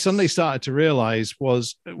 and what I suddenly started to realize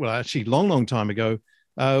was, well, actually, long time ago,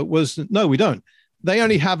 was no, we don't. They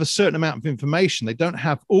only have a certain amount of information. They don't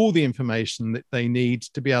have all the information that they need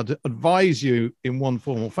to be able to advise you in one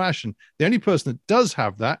form or fashion. The only person that does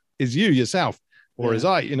have that is you yourself, or as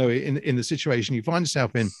I, in the situation you find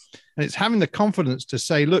yourself in. And it's having the confidence to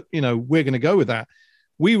say, look, we're going to go with that.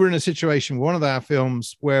 We were in a situation, one of our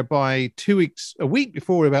films, whereby a week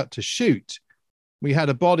before we were about to shoot, we had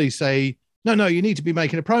a body say, no, you need to be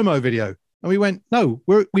making a promo video. And we went, no,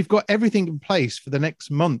 we've got everything in place for the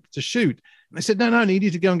next month to shoot. And they said, no, you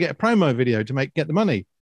need to go and get a promo video to get the money.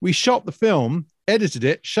 We shot the film, edited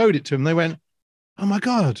it, showed it to them. They went, oh my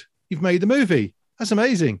God, you've made the movie. That's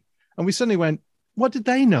amazing. And we suddenly went, what did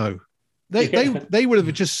they know? They would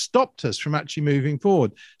have just stopped us from actually moving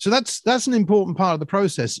forward. So that's an important part of the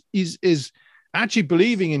process is actually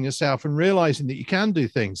believing in yourself and realizing that you can do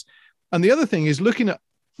things. And the other thing is looking at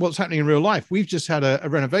what's happening in real life. We've just had a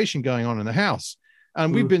renovation going on in the house,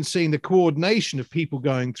 and we've been seeing the coordination of people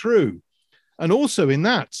going through. And also in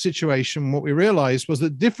that situation, what we realized was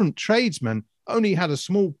that different tradesmen only had a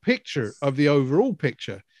small picture of the overall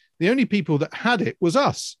picture. The only people that had it was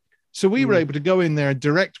us. So we were able to go in there and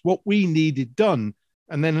direct what we needed done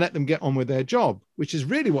and then let them get on with their job, which is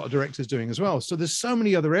really what a director's doing as well. So there's so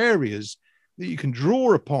many other areas that you can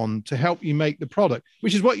draw upon to help you make the product,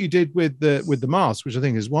 which is what you did with the mask, which I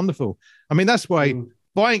think is wonderful. I mean, that's why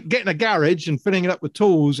getting a garage and filling it up with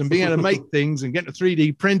tools and being able to make things and getting a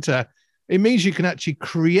 3D printer, it means you can actually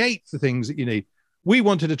create the things that you need. We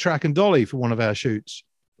wanted a track and dolly for one of our shoots.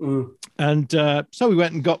 And so we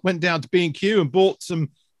went down to B&Q and bought some,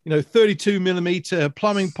 32 millimeter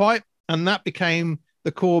plumbing pipe. And that became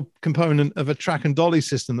the core component of a track and dolly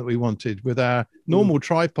system that we wanted with our normal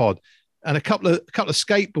tripod and a couple of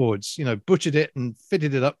skateboards, butchered it and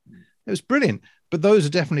fitted it up. It was brilliant. But those are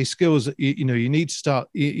definitely skills that, you need to start.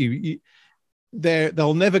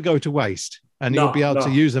 They'll never go to waste. And you'll be able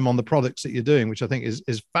to use them on the products that you're doing, which I think is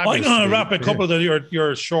fabulous. I'm going to wrap a couple of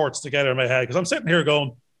your shorts together in my head because I'm sitting here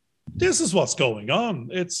going, this is what's going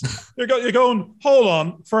on. You're going, hold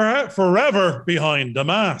on, forever behind the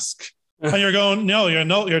mask. And you're going, no,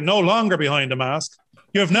 you're no longer behind the mask.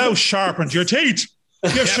 You have now sharpened your teeth.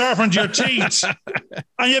 You've sharpened your teeth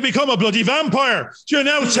and you become a bloody vampire. So you're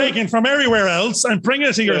now taking from everywhere else and bringing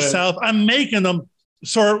it to yourself and making them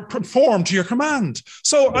sort of perform to your command.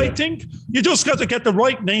 So I think you just got to get the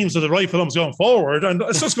right names of the right films going forward, and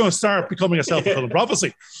it's just going to start becoming a self-fulfilling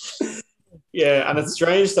prophecy. Yeah, and it's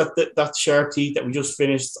strange that Sharp Teeth that we just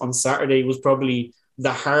finished on Saturday was probably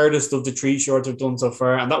the hardest of the 3 shorts I've done so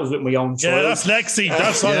far, and that was with my own child. Yeah, that's Lexi.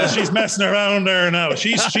 That's she's messing around there now.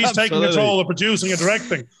 She's taking control of producing and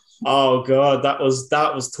directing. Oh God, that was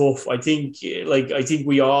tough. I think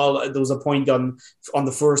we all, there was a point on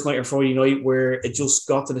the first night or Friday night where it just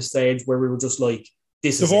got to the stage where we were just like,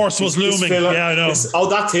 this divorce was looming. Film, yeah, I know.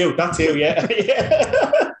 That too. Yeah,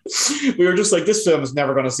 yeah. We were just like, this film is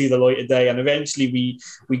never going to see the light of day, and eventually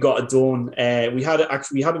we got it done. We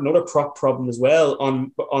had another prop problem as well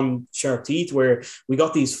on Shark Teeth, where we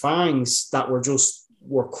got these fangs that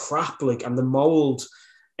were crap, like, and the mold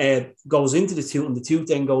goes into the tooth, and the tooth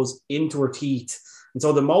then goes into her teeth, and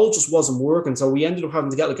so the mold just wasn't working. So we ended up having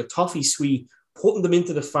to get like a toffee sweet, putting them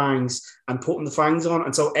into the fangs and putting the fangs on.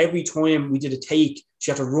 And so every time we did a take, she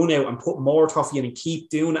had to run out and put more toffee in and keep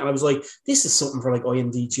doing it. And I was like, this is something for like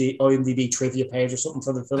IMDb trivia page or something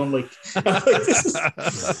for the film. Like, this is,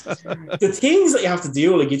 the things that you have to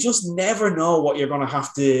do, like, you just never know what you're going to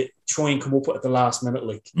have to try and come up with at the last minute.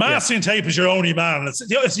 Like, masking tape is your only man. It's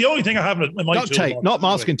the only thing I have in my duct tape, not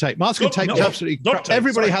masking tape. Masking tape is absolutely duct tape.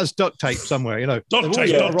 Everybody has duct tape somewhere, you know. Duct tape.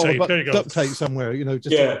 There you go. Duct tape somewhere, you know.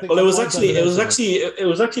 Just well, it was actually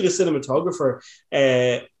the cinematographer,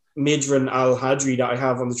 Midran Al Hadri, that I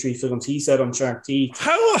have on the Tree Films. He said on Shark Teeth.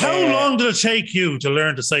 How long did it take you to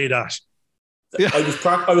learn to say that?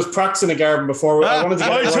 I was practicing a garden before. I wanted to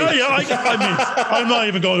get it tell you, I'm not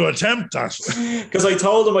even going to attempt that. Because I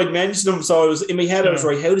told him I'd mention him, so I was in my head. I was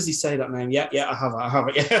right. How does he say that name? Yeah, I have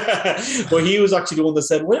it. Yeah. But he was actually the one that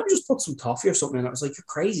said, "Why don't we just put some toffee or something?" And I was like, "You're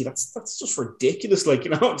crazy. That's just ridiculous." Like,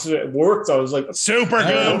 you know, it worked. I was like, "Super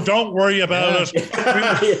glue. Don't worry about it."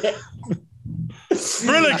 Yeah.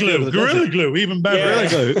 Gorilla glue, even better. Gorilla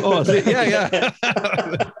glue. Oh, yeah.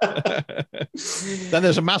 Then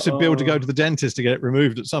there's a massive bill to go to the dentist to get it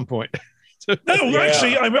removed at some point.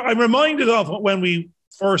 Actually, I'm reminded of when we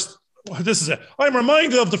first. This is it. I'm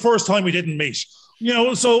reminded of the first time we didn't meet. You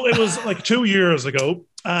know, so it was like 2 years ago,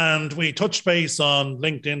 and we touched base on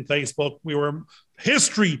LinkedIn, Facebook.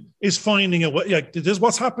 History is finding a way. Like,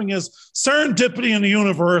 what's happening is serendipity in the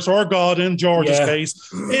universe, or God in George's case,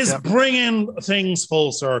 is bringing things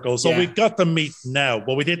full circle. So we got to meet now,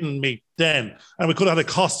 but we didn't meet then, and we could have had a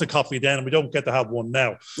Costa coffee then, and we don't get to have one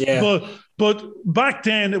now. Yeah. But back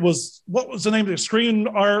then it was, what was the name of the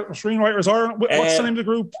Screenwriters Ireland? What's the name of the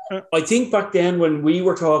group? I think back then when we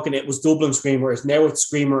were talking, it was Dublin Screenwriters. Now it's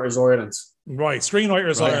Screenwriters Ireland. Right,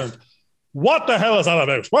 Screenwriters Ireland. What the hell is that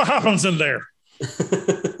about? What happens in there?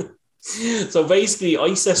 So basically,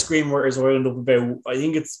 I set Screenwriters Ireland up about, I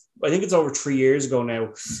think it's over 3 years ago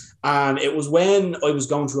now, and it was when I was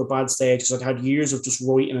going through a bad stage because I'd had years of just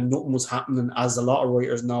writing and nothing was happening, as a lot of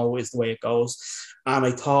writers know is the way it goes. And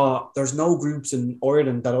I thought, there's no groups in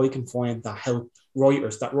Ireland that I can find that help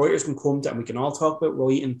writers can come to, and we can all talk about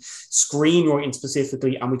writing, screenwriting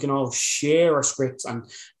specifically, and we can all share our scripts and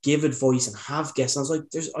give advice and have guests. And I was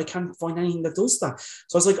like, I can't find anything that does that.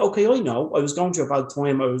 So I was like, okay, I know. I was going through a bad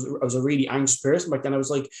time. I was a really anxious person back then. I was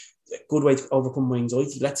like, good way to overcome my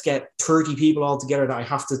anxiety. Let's get 30 people all together that I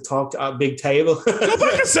have to talk to at a big table. Go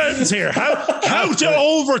back a sentence here. How to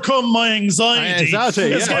overcome my anxiety?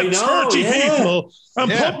 Exactly. Is get 30 people and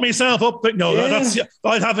put myself up.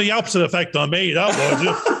 I'd have the opposite effect on me. That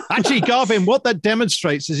would. Actually, Garvin, what that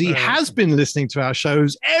demonstrates is he has been listening to our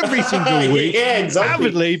shows every single week,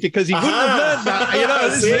 avidly, because he wouldn't have learned that.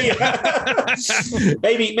 You know,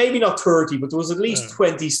 maybe not 30, but there was at least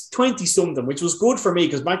 20 something, which was good for me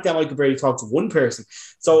because back then I could barely talk to one person.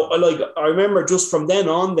 So I remember just from then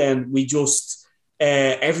on, we just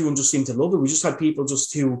everyone just seemed to love it. We just had people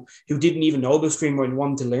just who didn't even know about screenwriting and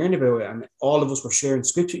wanted to learn about it, and all of us were sharing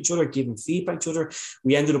scripts with each other, giving feedback to each other.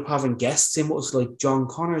 We ended up having guests in with us like John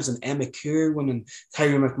Connors and Emma Kirwan and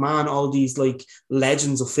Terry McMahon, all these like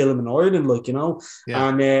legends of film in Ireland, like, you know.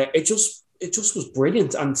 And it just was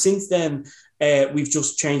brilliant. And since then, we've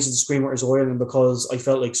just changed it to Screenwriters Ireland because I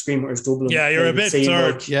felt like Screenwriters Dublin. Yeah, you're a bit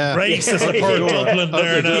racist about Dublin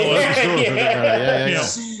there now.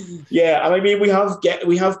 Yeah, and I mean we have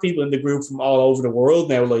people in the group from all over the world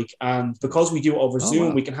now, like, and because we do it over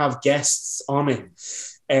Zoom, we can have guests on it.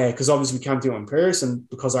 Because obviously we can't do it in person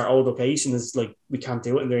because our old location is like we can't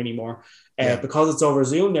do it in there anymore. Because it's over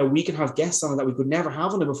Zoom now, we can have guests on it that we could never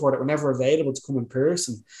have on it before, that were never available to come in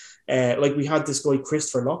person. Like we had this guy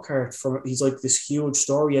Christopher Lockhart he's like this huge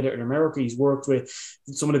story editor in America. He's worked with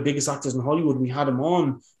some of the biggest actors in Hollywood. We had him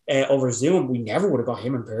on over Zoom. We never would have got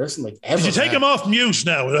him in person, like, ever. Did you take him off mute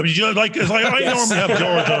now? I mean, I normally have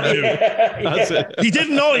George on mute. That's it. He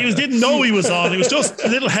didn't know he was on. He was just a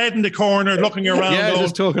little head in the corner looking around. Yeah, going,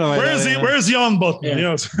 just talking about where's the on button? Yeah. You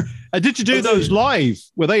know? Did you do those live?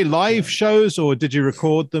 Were they live shows, or did you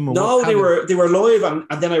record them? Or no, they were live,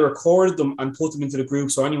 and then I recorded them and put them into the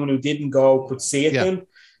group so anyone who didn't go could see it then.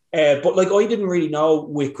 But like, I didn't really know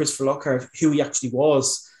with Christopher Lockhart who he actually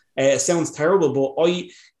was. It sounds terrible, but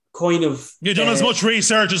kind of... You've done as much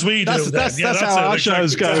research as we do. That's how our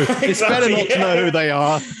shows go. Exactly. It's better not to know who they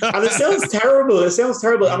are. And it sounds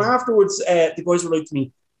terrible. And afterwards, the guys were like to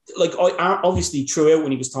me, like, I obviously throughout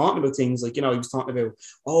when he was talking about things, like, he was talking about,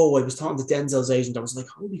 I was talking to Denzel's agent. I was like,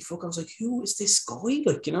 holy fuck. I was like, who is this guy?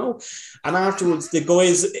 Like, and afterwards the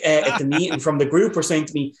guys at the meeting from the group were saying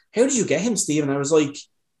to me, how did you get him, Steve? And I was like,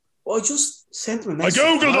 well, I just sent him a message.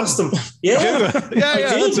 I Googled him. Yeah.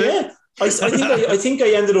 That's it. I think I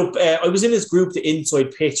ended up, I was in his group, the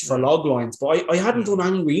Inside Pitch for Loglines, but I hadn't done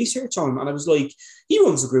any research on him. And I was like, he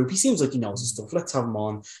runs the group. He seems like he knows his stuff. Let's have him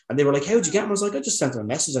on. And they were like, how'd you get him? I was like, I just sent him a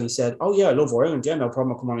message. And he said, oh, yeah, I love Ireland. Yeah, no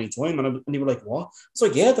problem. I'll come on anytime. And they were like, what? It's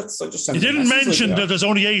like, yeah, I just sent him a message. You didn't mention that there's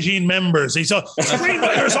only 18 members. He said,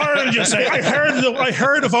 Screenwriters Ireland, you say. I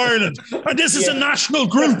heard of Ireland. And this is a national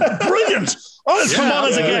group. Brilliant. I'll come on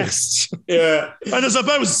as a guest. Yeah. And there's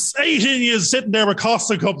about 18 years sitting there with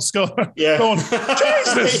Costa cups going,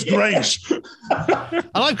 jeez, this is great. And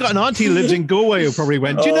I've got an auntie who lives in Galway who probably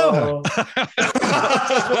went, do you know her?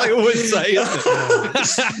 That's what I always say, isn't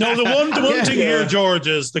it? No, the one thing here, George,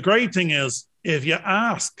 is the great thing is if you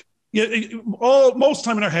ask, most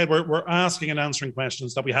time in our head, we're asking and answering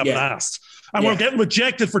questions that we haven't asked. And we're getting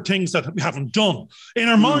rejected for things that we haven't done in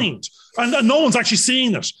our mind. And no one's actually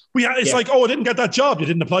seeing it. It's like, I didn't get that job. You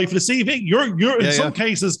didn't apply for the CV. You're in some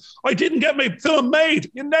cases, I didn't get my film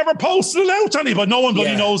made. You never posted it out to anybody. No one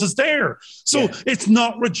bloody knows it's there. So it's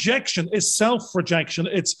not rejection. It's self-rejection.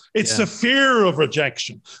 It's the fear of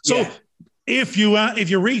rejection. So if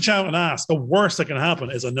you reach out and ask, the worst that can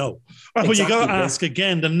happen is a no. But you got to ask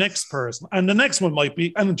again the next person. And the next one might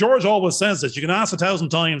be, and George always says this, you can ask 1,000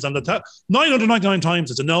 times and 999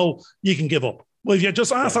 times it's a no, you can give up. Well, if you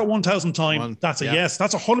just ask that 1,000 times, that's a yes.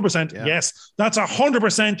 That's 100% yes. That's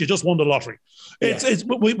 100% you just won the lottery.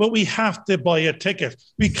 But we have to buy a ticket.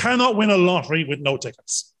 We cannot win a lottery with no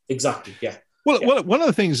tickets. Exactly, yeah. Well, one of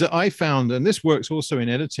the things that I found, and this works also in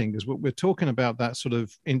editing, is what we're talking about, that sort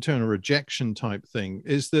of internal rejection type thing,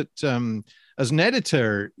 is that as an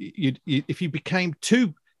editor, if you became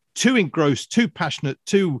too engrossed, too passionate,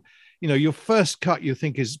 your first cut you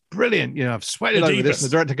think is brilliant. I've sweated over this,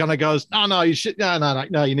 and the director kind of goes, no, you should,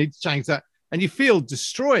 no, you need to change that, and you feel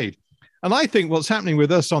destroyed. And I think what's happening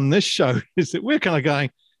with us on this show is that we're kind of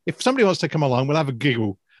going, if somebody wants to come along, we'll have a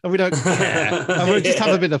giggle. And we don't care. And we'll just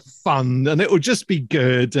have a bit of fun, and it will just be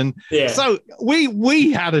good. And so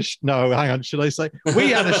we had should I say? We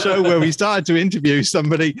had a show where we started to interview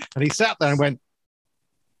somebody, and he sat there and went,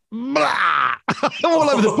 blah, all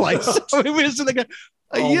over the place. I mean, we were sitting there going,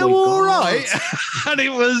 are you all right? And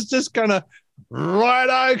it was just kind of,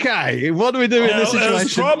 right, okay. What do we do in this situation? It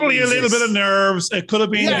was probably a little bit of nerves. It could have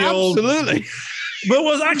been the old... Absolutely. But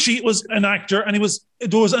it was an actor, and there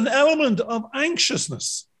was an element of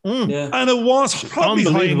anxiousness. And it was probably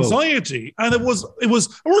high anxiety. And it was,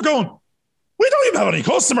 we're going, we don't even have any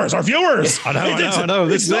customers or viewers. I know.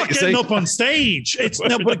 It's not getting up on stage.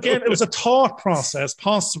 But again, it was a thought process,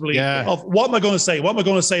 possibly, of what am I going to say? What am I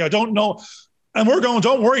going to say? I don't know. And we're going,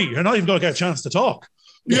 don't worry, you're not even going to get a chance to talk.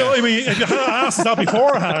 You know what I mean? If you had asked that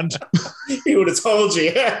beforehand, he would have told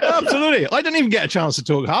you. Absolutely. I didn't even get a chance to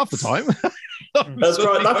talk half the time.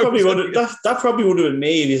 That probably would have been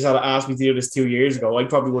me if you had asked me to do this 2 years ago. I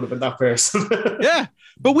probably would have been that person. Yeah,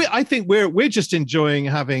 but I think we're just enjoying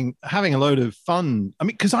having a load of fun. I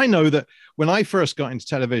mean, because I know that when I first got into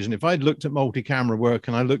television, if I'd looked at multi-camera work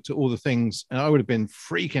and I looked at all the things, and I would have been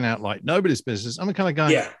freaking out like nobody's business. I'm kind of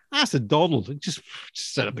going, that's a doddle. Just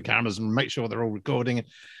set up the cameras and make sure they're all recording.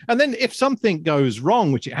 And then if something goes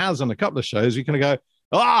wrong, which it has on a couple of shows, you're going to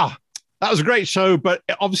go, that was a great show, but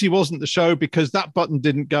it obviously wasn't the show because that button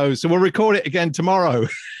didn't go. So we'll record it again tomorrow.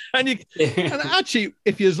 And actually,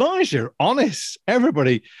 as long as you're honest,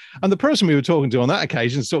 everybody, and the person we were talking to on that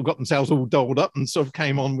occasion sort of got themselves all dolled up and sort of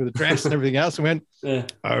came on with a dress and everything else and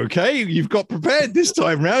went, okay, you've got prepared this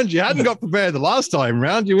time round. You hadn't got prepared the last time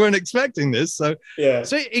round. You weren't expecting this. So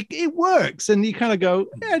it works. And you kind of go,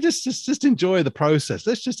 just enjoy the process.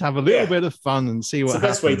 Let's just have a little bit of fun and see what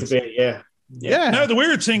happens. It's the best way to be, Yeah. Now, the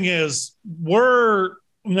weird thing is,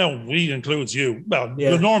 we includes you. Well,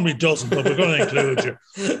 it normally doesn't, but we're going to include you.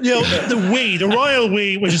 The royal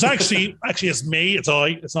we, which is actually it's me, it's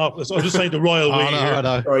I. It's not. I'm just saying the royal we. I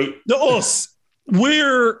know. Right. Us,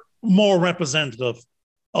 we're more representative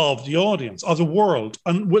of the audience, of the world,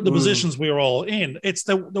 and with the positions we're all in. It's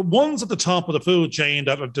the ones at the top of the food chain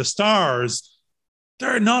that are the stars.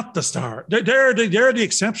 They're not the star. They're the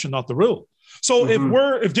exception, not the rule. So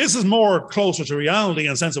if this is more closer to reality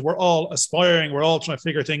in the sense that we're all aspiring, we're all trying to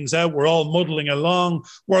figure things out, we're all muddling along,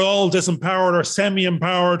 we're all disempowered or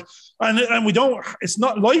semi-empowered, and we don't. It's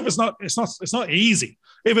not life. It's not easy.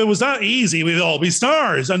 If it was that easy, we'd all be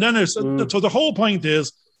stars. And then so the whole point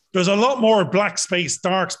is, there's a lot more black space,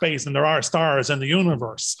 dark space than there are stars in the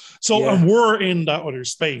universe. So, and we're in that other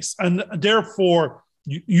space. And therefore,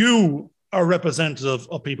 you are representative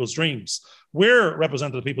of people's dreams. We're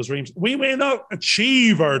representative of people's dreams. We may not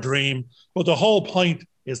achieve our dream, but the whole point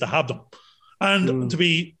is to have them and to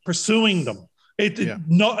be pursuing them.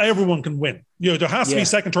 Not everyone can win. There has to be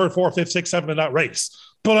second, third, fourth, fifth, sixth, seventh in that race.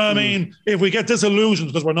 But I mean, if we get disillusioned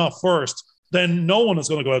because we're not first, then no one is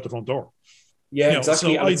going to go out the front door. Yeah,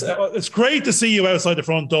 exactly. So it's great to see you outside the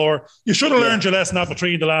front door. You should have learned your lesson after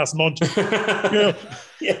 3 in the last month.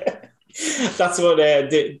 That's what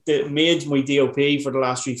made my DOP for the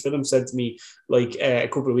last 3 films said to me like a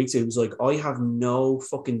couple of weeks ago. He was like, I have no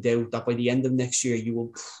fucking doubt that by the end of next year you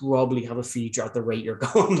will probably have a feature at the rate you're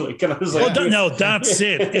going. Like, and I was like, no, that's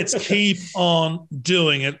it. It's keep on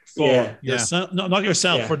doing it for yourself, not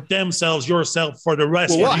yourself, for themselves, yourself, for the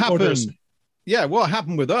rest. Well, what happened? Yeah, what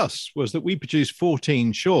happened with us was that we produced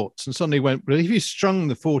 14 shorts and suddenly went, well, if you strung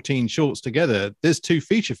the 14 shorts together, there's 2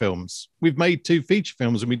 feature films. We've made 2 feature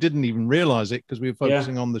films and we didn't even realize it because we were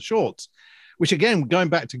focusing on the shorts, which again, going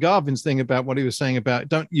back to Garvin's thing about what he was saying about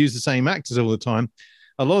don't use the same actors all the time.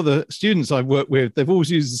 A lot of the students I've worked with, they've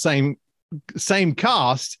always used the same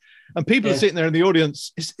cast. And people are sitting there in the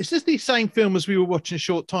audience. Is this the same film as we were watching a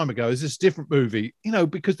short time ago? Is this a different movie?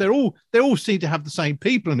 Because they all seem to have the same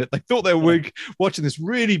people in it. They thought they were watching this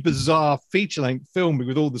really bizarre feature-length film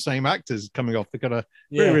with all the same actors coming off. They've got a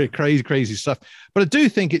very, very crazy stuff. But I do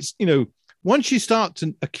think it's, once you start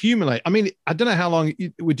to accumulate, I mean, I don't know how long,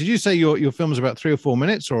 did you say your film is about 3 or 4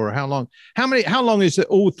 minutes or how long? How long is it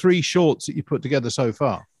all 3 shorts that you put together so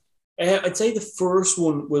far? I'd say the first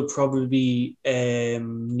one will probably be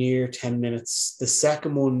near 10 minutes. The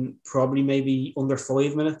second one probably maybe under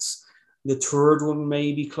 5 minutes. The third one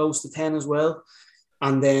may be close to 10 as well.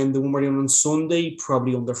 And then the one we're doing on Sunday,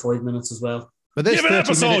 probably under 5 minutes as well. But there's 30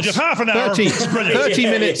 episode, minutes, you have half an hour. 30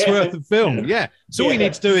 minutes worth of film. Yeah. So all you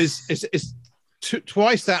need to do is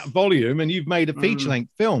twice that volume and you've made a feature-length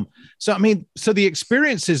film. So, I mean, the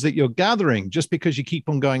experiences that you're gathering just because you keep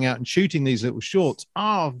on going out and shooting these little shorts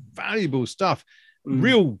are valuable stuff,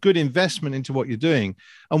 real good investment into what you're doing.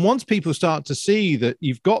 And once people start to see that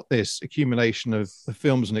you've got this accumulation of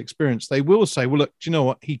films and experience, they will say, well, look, do you know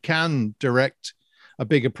what? He can direct a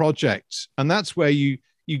bigger project. And that's where you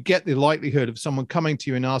get the likelihood of someone coming to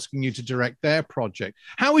you and asking you to direct their project.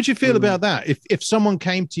 How would you feel about that? If someone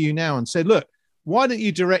came to you now and said, look, why don't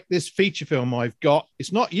you direct this feature film I've got?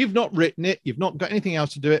 You've not written it. You've not got anything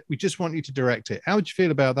else to do it. We just want you to direct it. How would you feel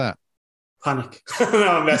about that? Panic. No,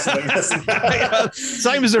 I'm messing.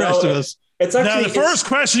 Same as the rest of us. It's actually, now, the first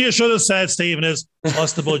question you should have said, Stephen, is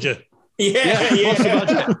what's the budget? What's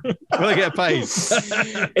the budget? Will I get paid?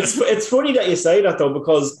 It's funny that you say that though,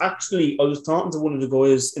 because actually I was talking to one of the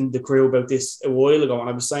guys in the crew about this a while ago, and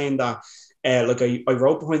I was saying that I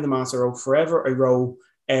wrote Behind the Mask, I wrote Forever, I wrote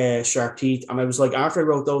Sharp Teeth, and I was like, after I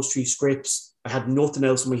wrote those 3 scripts, I had nothing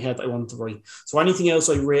else in my head I wanted to write. So anything else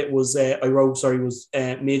I wrote was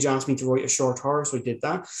Midge asked me to write a short horror, so I did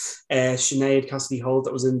that. Sinead Cassidy Holt,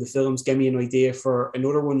 that was in the films, gave me an idea for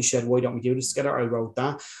another one. She said, why don't we do this together? I wrote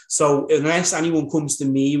that. So unless anyone comes to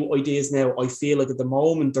me with ideas now, I feel like at the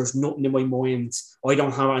moment there's nothing in my mind. I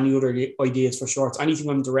don't have any other ideas for shorts. Anything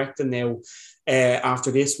I'm directing now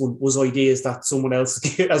after this one was ideas that someone else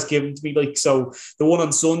has given to me. Like, so the one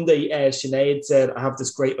on Sunday, Sinead said, I have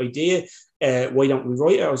this great idea. Why don't we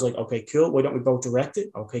write it? I was like, okay, cool. Why don't we both direct it?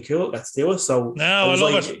 Okay, cool. Let's do it. So I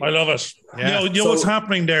love it. I love it. Yeah. You know what's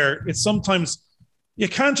happening there? It's sometimes you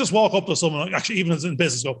can't just walk up to someone, actually, even in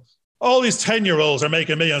business, go, all these 10-year-olds are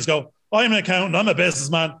making millions, go, I'm an accountant, I'm a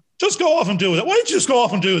businessman. Just go off and do that. Why don't you just go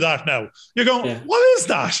off and do that now? You're going, what is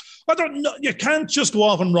that? I don't know. You can't just go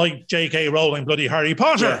off and write J.K. Rowling bloody Harry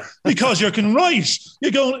Potter because you can write.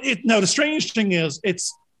 You're going, now the strange thing is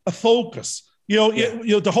it's a focus.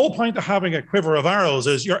 The whole point of having a quiver of arrows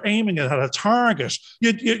is you're aiming it at a target.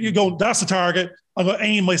 You go, that's a target. I'm going to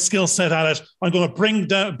aim my skill set at it. I'm going to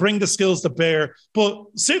bring the skills to bear. But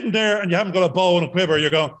sitting there and you haven't got a bow and a quiver,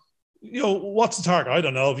 you're going, what's the target? I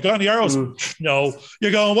don't know. Have you got any arrows? No.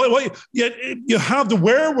 You're going, what? You have the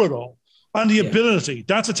wherewithal and the ability.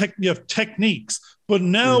 That's you have techniques. But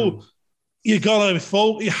now you got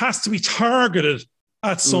to it has to be targeted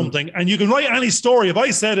at something, and you can write any story. If I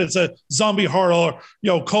said it's a zombie horror,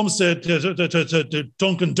 comes to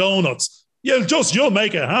Dunkin' Donuts, you'll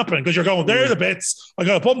make it happen because you're going, there are the bits. I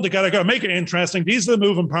got to put them together. I got to make it interesting. These are the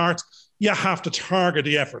moving parts. You have to target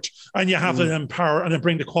the effort and you have to empower and then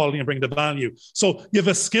bring the quality and bring the value. So you have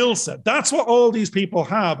a skill set. That's what all these people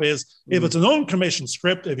have is if it's an uncommissioned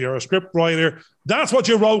script, if you're a script writer, that's what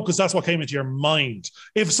you wrote because that's what came into your mind.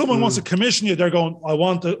 If someone wants to commission you, they're going, I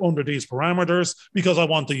want it under these parameters because I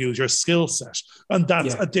want to use your skill set. And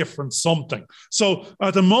that's a different something. So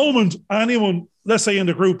at the moment, anyone, let's say in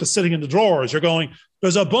the group that's sitting in the drawers, you're going,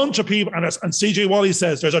 there's a bunch of people, and CJ Wally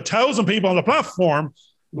says there's 1,000 people on the platform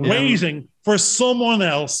waiting for someone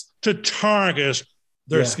else to target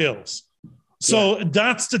their skills. So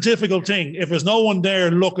that's the difficult thing. If there's no one there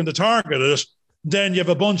looking to target it, then you have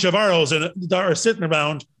a bunch of arrows in it that are sitting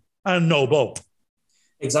around and no bow.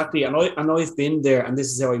 Exactly. And I've been there, and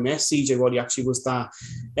this is how I met CJ Wally actually, was that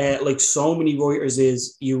like so many writers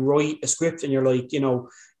is you write a script and you're like,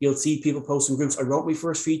 you'll see people posting groups. I wrote my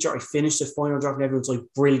first feature. I finished the final draft and everyone's like,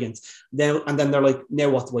 brilliant. And then they're like,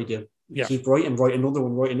 now what do I do? Keep writing, write another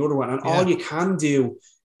one. And all you can do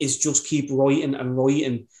is just keep writing and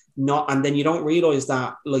writing. And then you don't realize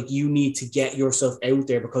that like you need to get yourself out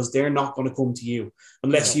there because they're not going to come to you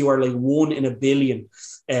unless you are like 1 in a billion.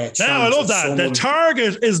 Now I love that. The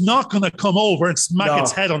target is not going to come over and smack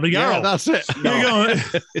its head on the arrow. That's it.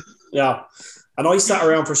 Yeah. And I sat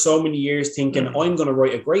around for so many years thinking I'm going to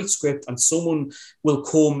write a great script and someone will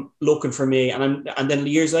come looking for me. And then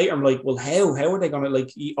years later, I'm like, well, how are they going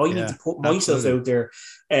to I need to put myself out there.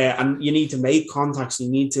 And you need to make contacts. You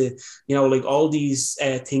need to, like all these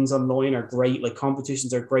things online are great. Like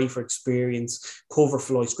competitions are great for experience.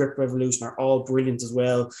 Coverfly, Script Revolution are all brilliant as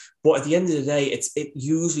well. But at the end of the day, it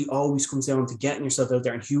usually always comes down to getting yourself out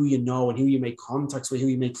there and who you know and who you make contacts with, who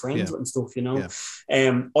you make friends with and stuff,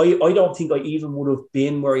 I don't think I even would have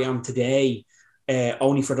been where I am today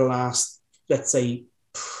only for the last, let's say,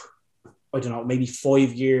 I don't know, maybe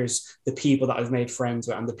 5 years, the people that I've made friends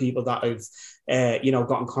with and the people that I've,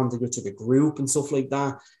 got in contact with to the group and stuff like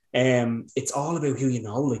that. It's all about who you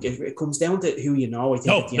know. Like it comes down to who you know, I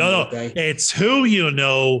think. At the end of the day. It's who you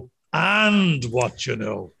know and what you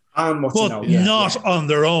know. And what but you know. Not on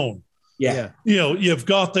their own. Yeah. You've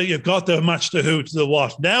got to match the who to the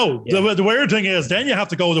what. Now, the weird thing is then you have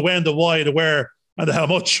to go the when, the why, the where, and the how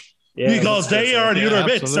much. Yeah, because they are the other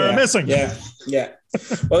bits that are missing. Yeah.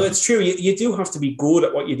 Well, it's true. You do have to be good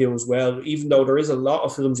at what you do as well, even though there is a lot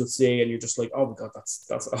of films you'll see and you're just like, oh my God,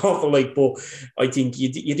 that's awful. But I think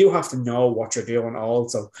you do have to know what you're doing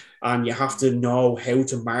also. And you have to know how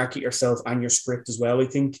to market yourself and your script as well, I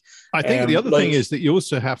think. I think the other thing is that you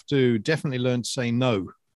also have to definitely learn to say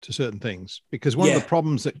no to certain things, because one of the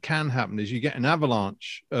problems that can happen is you get an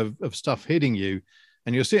avalanche of stuff hitting you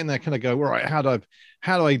and you're sitting there kind of go, all right, how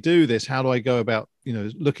do I do this? How do I go about,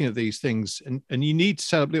 looking at these things? And you need to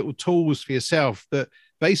set up little tools for yourself that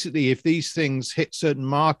basically if these things hit certain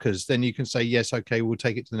markers, then you can say, yes, okay, we'll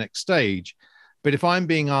take it to the next stage. But if I'm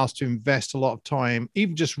being asked to invest a lot of time,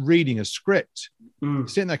 even just reading a script,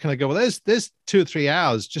 sitting there kind of go, well, there's 2 or 3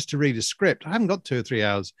 hours just to read a script. I haven't got 2 or 3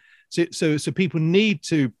 hours. So people need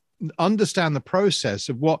to understand the process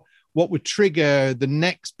of what would trigger the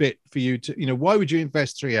next bit for you to, why would you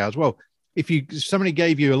invest 3 hours? Well, if somebody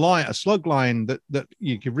gave you a slug line that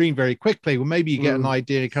you could read very quickly, well, maybe you get an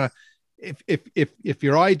idea kind of, if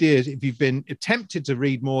your idea is, if you've been tempted to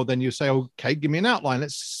read more, then you say, okay, give me an outline.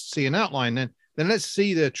 Let's see an outline. Then let's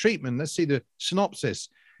see the treatment. Let's see the synopsis.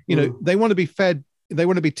 They want to be fed. They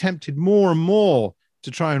want to be tempted more and more to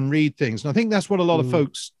try and read things. And I think that's what a lot of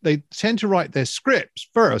folks, they tend to write their scripts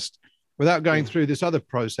first without going through this other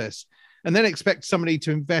process, and then expect somebody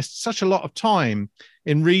to invest such a lot of time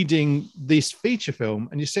in reading this feature film.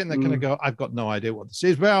 And you're sitting there kind of go, I've got no idea what this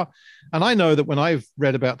is about. And I know that when I've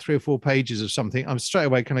read about 3 or 4 pages of something, I'm straight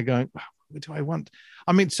away kind of going, what do I want?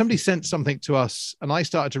 I mean, somebody sent something to us and I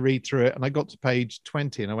started to read through it and I got to page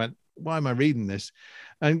 20 and I went, why am I reading this?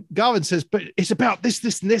 And Garvin says, but it's about this,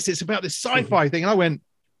 this, and this. It's about this sci-fi thing. And I went,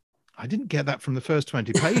 I didn't get that from the first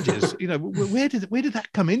 20 pages. Where did that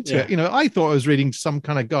come into it? I thought I was reading some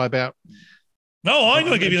kind of guy about. No, I'm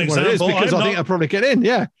going to give you an example. Because I think I'll probably get in.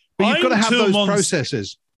 Yeah. But you've got to have those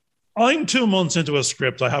processes. I'm 2 months into a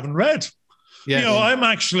script I haven't read. Yeah. I'm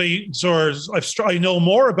actually I know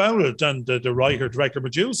more about it than the writer, director,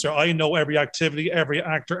 producer. I know every activity, every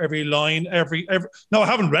actor, every line, every. No, I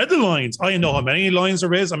haven't read the lines. I know how many lines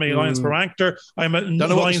there is, how many lines per actor. Don't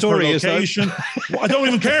know lines per location. I don't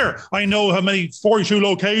even care. I know how many 42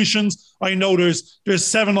 locations. I know there's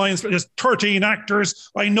 7 lines, there's 13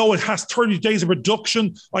 actors. I know it has 30 days of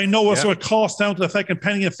production. I know what it costs down to the fucking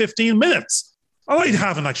penny in 15 minutes. And I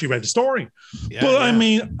haven't actually read the story. Yeah, But yeah. I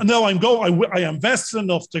mean, no, I invested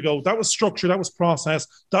enough to go, that was structure, that was process,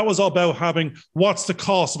 that was about having what's the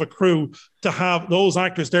cost of a crew to have those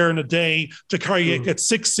actors there in a day to carry it, get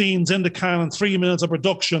 6 scenes in the can and 3 minutes of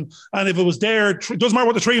production. And if it was there, it doesn't matter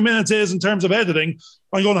what the 3 minutes is in terms of editing,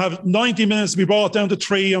 I'm going to have 90 minutes to be brought down to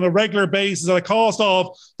 3 on a regular basis at a cost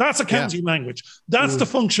of, that's accounting language. That's the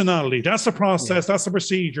functionality. That's the process. That's the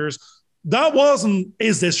procedures. That wasn't,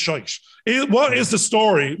 is this shite? What is the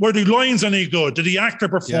story? Were the lines any good? Did the actor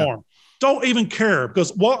perform? Don't even care,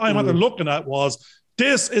 because what I'm looking at was,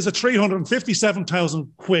 this is a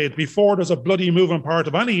 357,000 quid before there's a bloody moving part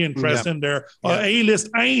of any interest in there, A-list,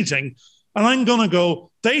 anything. And I'm going to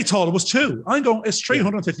go, they thought it was 2. I'm going, it's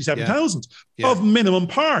 357,000 of minimum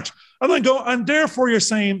part. And I go, and therefore you're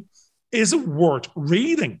saying, is it worth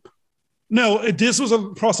reading? No, this was a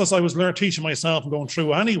process I was teaching myself and going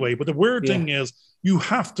through anyway. But the weird thing is, you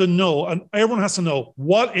have to know, and everyone has to know,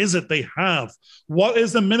 what is it they have? What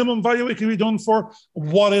is the minimum value it can be done for?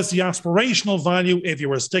 What is the aspirational value if you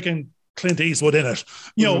were sticking Clint Eastwood in it?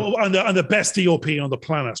 You know, and the best DOP on the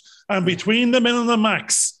planet. And between the min and the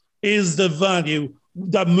max is the value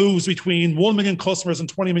that moves between 1 million customers and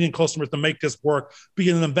 20 million customers to make this work, be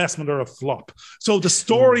it an investment or a flop. So the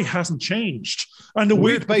story hasn't changed. And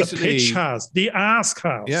the pitch has, the ask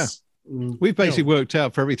has. Yeah. We've basically worked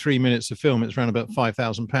out for every 3 minutes of film, it's around about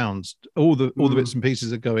 £5,000, all the bits and pieces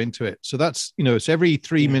that go into it. So that's, you know, it's every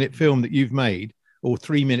 3 minute film that you've made, or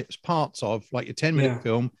 3 minutes parts of, like your 10-minute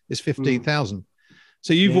film, is 15,000.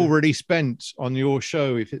 So you've already spent on your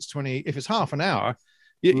show, if it's half an hour,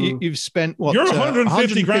 you've spent what? You're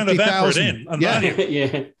 150 grand of effort in. And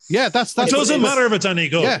that's it doesn't matter if it's any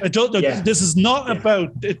good. Yeah. This is not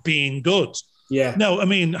about it being good. Yeah. No, I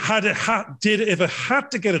mean, if it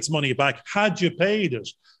had to get its money back, had you paid it,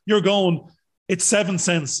 you're going, it's 7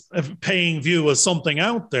 cents of paying view as something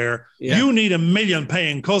out there. Yeah. You need 1 million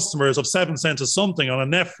paying customers of 7 cents of something on a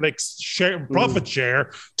Netflix profit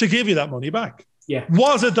share to give you that money back. Yeah.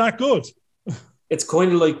 Was it that good? It's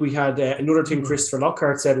kind of like we had another thing Christopher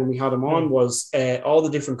Lockhart said when we had him on was all the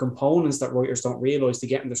different components that writers don't realize to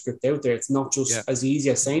getting the script out there. It's not just as easy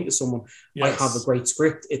as saying to someone, I have a great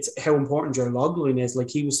script. It's how important your log line is. Like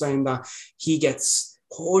he was saying that he gets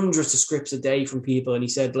hundreds of scripts a day from people. And he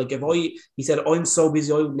said, like, I'm so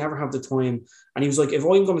busy, I would never have the time. And he was like, if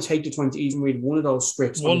I'm going to take the time to even read one of those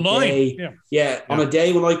scripts on a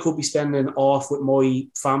day when I could be spending off with my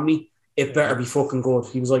family, it better be fucking good.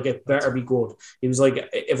 He was like, it better be good. He was like,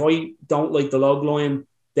 if I don't like the log line,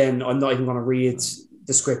 then I'm not even going to read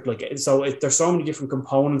the script. Like, so there's so many different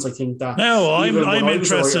components. I think that. No, I'm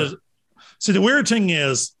interested. See, the weird thing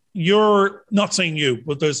is, you're not saying you,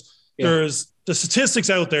 but there's the statistics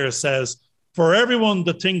out there says for everyone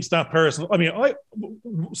that thinks that person. I mean,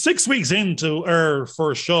 6 weeks into our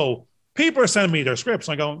first show, people are sending me their scripts.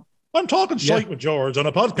 I go, I'm talking shite with George on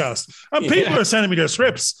a podcast, and people are sending me their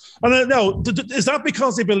scripts. And now, is that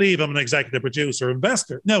because they believe I'm an executive producer,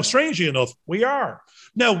 investor? No, strangely enough, we are.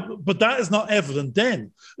 Now, but that is not evident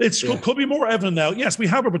then. It could be more evident now. Yes, we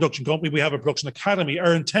have a production company, we have a production academy.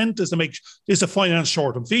 Our intent is to finance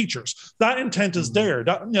short and features. That intent is there.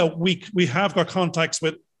 That, you know, we have got contacts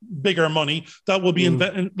with bigger money that will be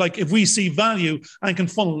like if we see value and can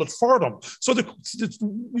funnel it for them. So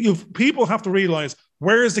people have to realize,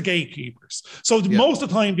 where is the gatekeepers? So most of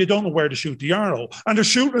the time you don't know where to shoot the arrow, and they're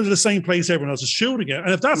shooting at the same place everyone else is shooting it. And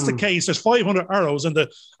if that's the case, there's 500 arrows and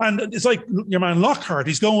it's like your man Lockhart,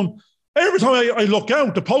 he's going, every time I look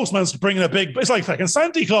out, the postman's bringing it's like fucking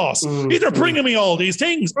Santa Claus. They're bringing me all these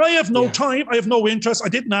things. I have no time. I have no interest. I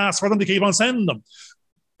didn't ask for them to keep on sending them.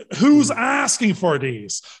 Who's asking for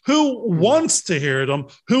these? Who wants to hear them?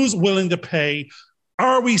 Who's willing to pay?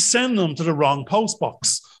 Are we sending them to the wrong post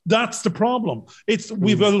box? That's the problem.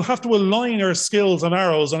 We will have to align our skills and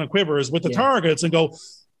arrows and quivers with the targets and go,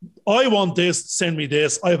 I want this, send me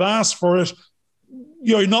this. I've asked for it.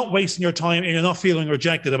 You're not wasting your time and you're not feeling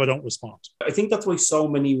rejected if I don't respond. I think that's why so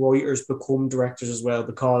many writers become directors as well,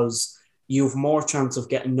 because you have more chance of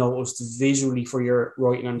getting noticed visually for your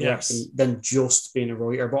writing and directing than just being a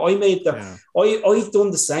writer. But I made I've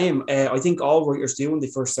done the same. I think all writers do when they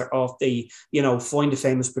first start off. They, find a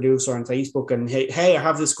famous producer on Facebook and hey, I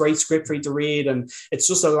have this great script for you to read, and it's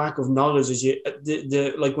just a lack of knowledge. As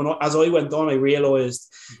as I went on, I realized,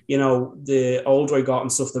 the older I got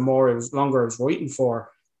and stuff, the longer I was writing for,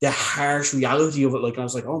 the harsh reality of it. Like, I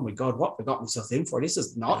was like, oh my God, what have I got myself in for? This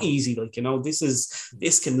is not easy. Like,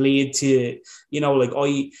 this can lead to,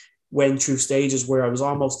 I went through stages where I was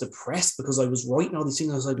almost depressed because I was writing all these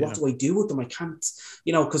things. I was like, what do I do with them? I can't,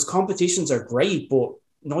 because competitions are great, but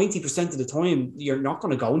 90% of the time, you're not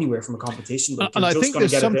going to go anywhere from a competition. Like, and I think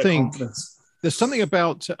there's something. Confidence. There's something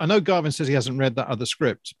about. I know Garvin says he hasn't read that other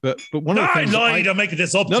script, but one of the things. I'm making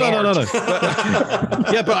this up. No.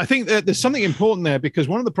 Yeah, but I think that there's something important there, because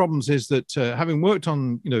one of the problems is that having worked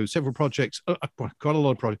on several projects, quite a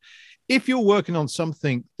lot of projects, if you're working on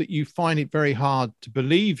something that you find it very hard to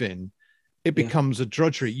believe in, it becomes a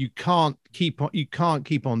drudgery. You can't keep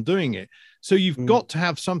on doing it. So you've got to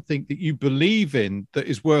have something that you believe in that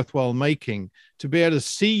is worthwhile making to be able to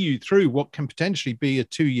see you through what can potentially be a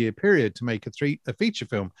 2-year period to make a feature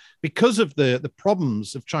film, because of the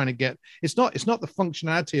problems of trying to get. It's not the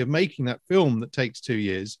functionality of making that film that takes 2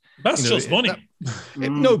 years. That's just money.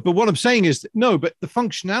 No, but what I'm saying is but the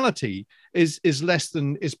functionality is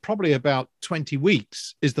probably about 20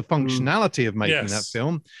 weeks is the functionality of making that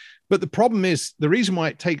film. But the problem is, the reason why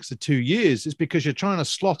it takes the 2 years is because you're trying to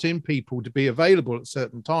slot in people to be available at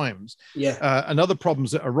certain times. And other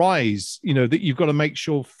problems that arise, that you've got to make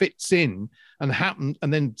sure fits in and happen.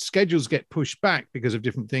 And then schedules get pushed back because of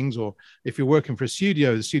different things. Or if you're working for a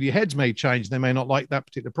studio, the studio heads may change. They may not like that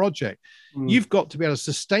particular project. You've got to be able to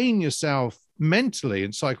sustain yourself mentally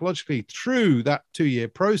and psychologically through that 2-year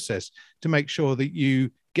process to make sure that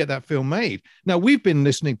you get that film made. Now, we've been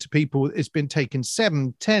listening to people, it's been taking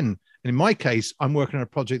 7, 10, and in my case, I'm working on a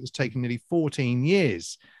project that's taken nearly 14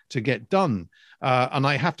 years to get done. And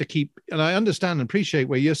I have to keep, and I understand and appreciate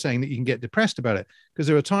where you're saying that you can get depressed about it, because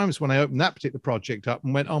there were times when I opened that particular project up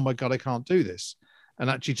and went, oh my God, I can't do this, and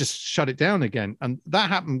actually just shut it down again. And that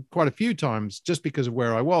happened quite a few times just because of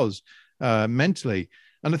where I was mentally.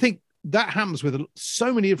 And I think that happens with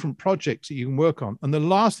so many different projects that you can work on. And the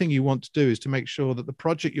last thing you want to do is to make sure that the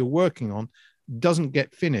project you're working on doesn't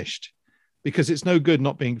get finished, because it's no good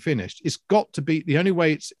not being finished. It's got to be, the only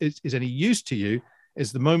way it's any use to you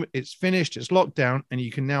is the moment it's finished, it's locked down, and you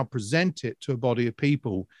can now present it to a body of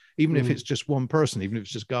people, even if it's just one person, even if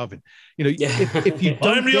it's just Garvin. If you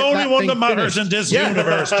don't, I'm the only one that matters in this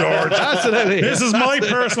universe, George. Absolutely. This is my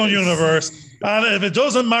personal universe. And if it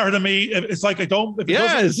doesn't matter to me, it's like I don't.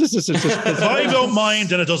 If I don't mind,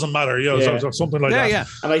 then it doesn't matter. So something like that. Yeah.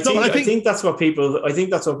 And I think that's what people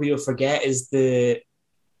forget is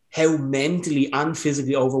how mentally and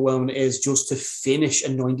physically overwhelming it is just to finish a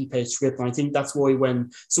 90-page script. And I think that's why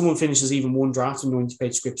when someone finishes even one draft of a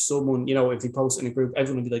 90-page script, someone, if you post it in a group,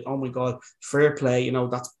 everyone will be like, oh my God, fair play.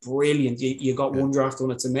 That's brilliant. You got one draft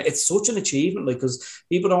done. It's such an achievement, because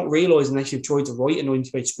people don't realize unless you've tried to write a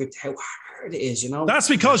 90-page script how hard it is, That's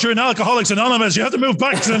because you're an Alcoholics Anonymous. You have to move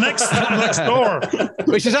back to the next door.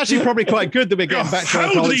 Which is actually probably quite good that we're getting back to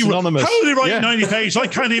Alcoholics Anonymous. How did he write 90 pages? I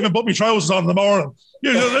can't even put my trousers on in the morning.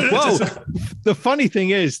 Well, the funny thing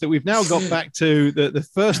is that we've now got back to the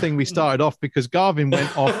first thing we started off, because Garvin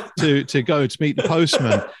went off to go to meet the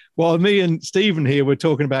postman, while me and Stephen here were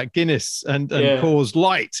talking about Guinness and Coors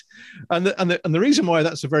Light. And the reason why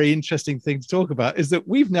that's a very interesting thing to talk about is that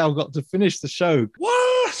we've now got to finish the show. What?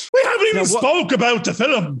 We haven't even spoke about the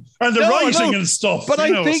film and the writing and stuff. But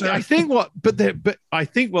I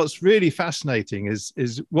think what's really fascinating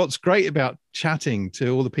is what's great about chatting to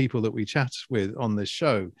all the people that we chat with on this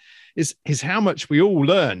show is how much we all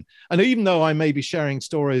learn. And even though I may be sharing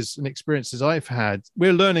stories and experiences I've had,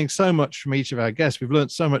 we're learning so much from each of our guests. We've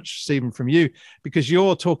learned so much, Stephen, from you, because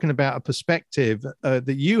you're talking about a perspective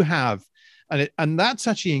that you have. And that's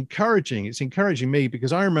actually encouraging. It's encouraging me,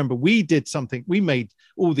 because I remember we made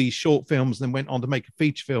all these short films and then went on to make a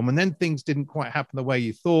feature film, and then things didn't quite happen the way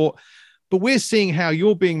you thought. But we're seeing how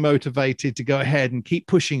you're being motivated to go ahead and keep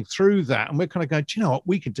pushing through that. And we're kind of going, do you know what?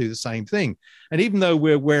 We can do the same thing. And even though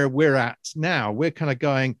we're where we're at now, we're kind of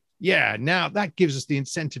going, yeah, now that gives us the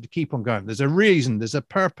incentive to keep on going. There's a reason, there's a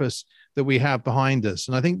purpose that we have behind us.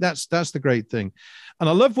 And I think that's the great thing. And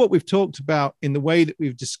I love what we've talked about in the way that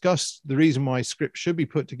we've discussed the reason why scripts should be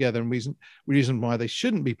put together and reason why they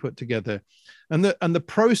shouldn't be put together. And the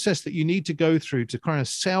process that you need to go through to kind of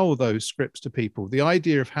sell those scripts to people. The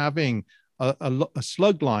idea of having a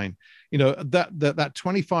slug line, that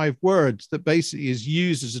 25 words that basically is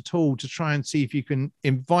used as a tool to try and see if you can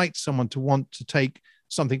invite someone to want to take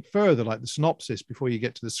something further, like the synopsis, before you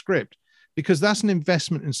get to the script, because that's an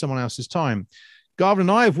investment in someone else's time. Garvin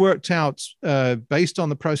and I have worked out, based on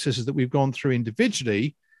the processes that we've gone through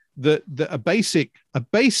individually, that a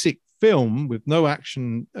basic film with no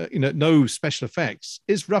action, no special effects,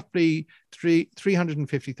 is roughly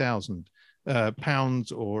 350,000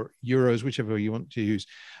 pounds or euros, whichever you want to use.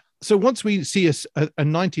 So once we see a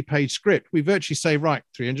 90-page script, we virtually say, right,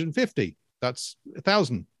 350. That's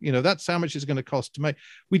 1,000. That's how much it's going to cost to make.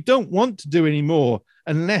 We don't want to do any more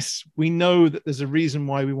unless we know that there's a reason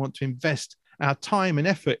why we want to invest our time and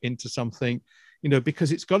effort into something.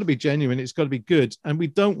 because it's got to be genuine, it's got to be good. And we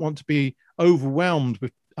don't want to be overwhelmed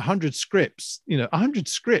with 100 scripts, 100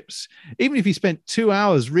 scripts. Even if you spent 2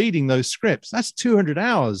 hours reading those scripts, that's 200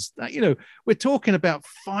 hours. We're talking about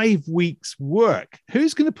 5 weeks work.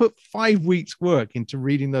 Who's going to put 5 weeks work into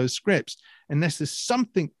reading those scripts unless there's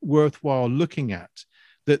something worthwhile looking at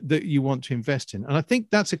that you want to invest in? And I think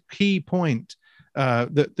that's a key point.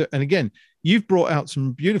 And again, you've brought out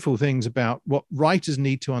some beautiful things about what writers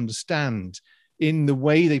need to understand in the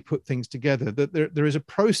way they put things together, that there is a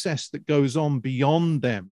process that goes on beyond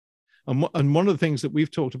them. And one of the things that we've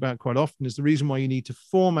talked about quite often is the reason why you need to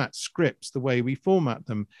format scripts the way we format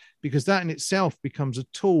them, because that in itself becomes a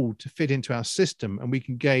tool to fit into our system, and we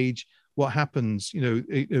can gauge what happens,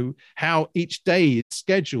 how each day it's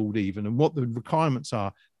scheduled even, and what the requirements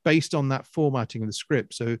are based on that formatting of the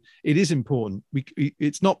script. So it is important.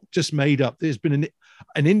 It's not just made up. There's been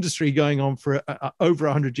an industry going on for over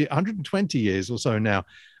 120 years or so now.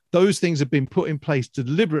 Those things have been put in place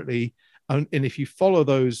deliberately. And if you follow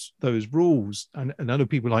those rules, and I know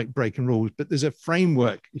people like breaking rules, but there's a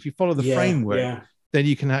framework. If you follow the framework, then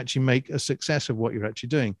you can actually make a success of what you're actually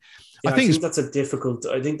doing. I think that's a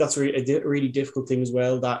really difficult thing as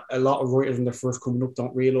well, that a lot of writers when they're first coming up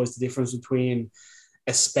don't realize the difference between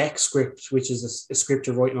a spec script, which is a script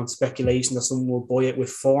you're writing on speculation that someone will buy it with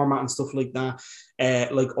format and stuff like that.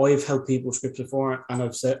 Like I've helped people with scripts before, and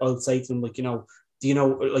I'll say to them, like, do you know,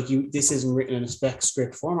 like, this isn't written in a spec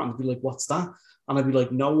script format? And they'd be like, what's that? And I'd be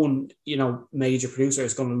like, no one, major producer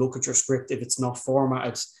is going to look at your script if it's not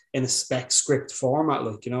formatted in a spec script format,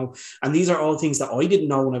 and these are all things that I didn't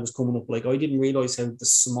know when I was coming up. Like, I didn't realize how the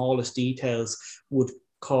smallest details would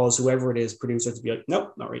cause whoever it is, producer, to be like,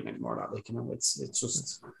 nope, not reading anymore of that. It's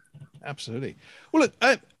just... Absolutely. Well,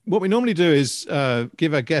 look, what we normally do is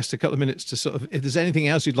give our guest a couple of minutes to sort of, if there's anything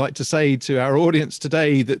else you'd like to say to our audience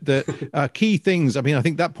today, that key things. I mean, I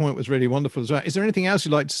think that point was really wonderful as well. Is there anything else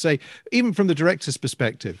you'd like to say, even from the director's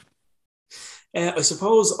perspective? I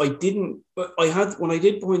suppose when I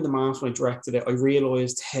did Behind the Mask, when I directed it, I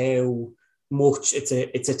realized how much it's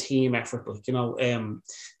a team effort,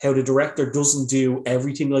 how the director doesn't do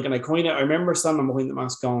everything. And I remember standing Behind the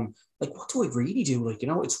Mask going, like, what do I really do?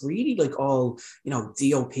 It's really like all,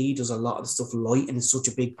 DOP does a lot of the stuff. Lighting is such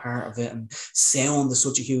a big part of it, and sound is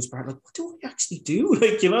such a huge part. Like, what do I actually do?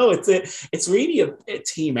 It's really a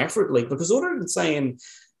team effort. Because other than saying,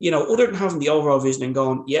 other than having the overall vision and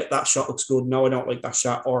going, yeah, that shot looks good. No, I don't like that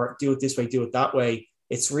shot, or do it this way, do it that way.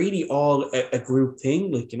 It's really all a group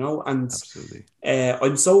thing, and absolutely.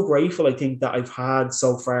 I'm so grateful, I think, that I've had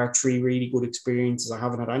so far 3 really good experiences. I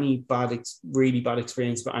haven't had any really bad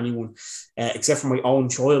experience with anyone, except for my own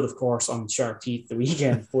child, of course, on Sharp Teeth the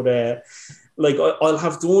weekend. But I'll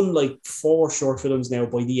have done 4 short films now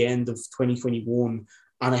by the end of 2021,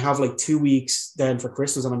 and I have 2 weeks then for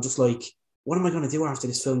Christmas, and I'm just like, what am I going to do after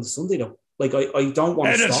this film this Sunday though? I don't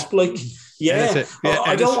want to stop.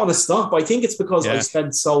 I don't want to stop. I think it's because I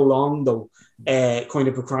spent so long though, kind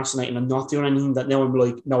of procrastinating and not doing anything, that now I'm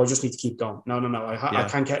like, no, I just need to keep going. No. I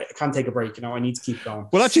can't take a break. I need to keep going.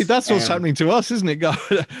 Well, actually, that's what's happening to us, isn't it, guys?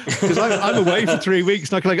 Because I'm away for 3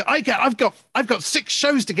 weeks, and I've got 6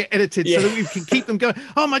 shows to get edited so that we can keep them going.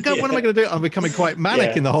 Oh my God, what am I going to do? I'm becoming quite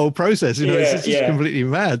manic in the whole process. It's just completely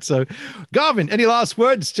mad. So, Garvin, any last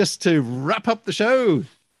words just to wrap up the show?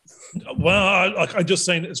 Well, I'm just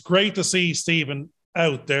saying, it's great to see Stephen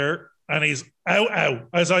out there, and he's out.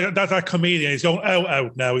 As that comedian, he's going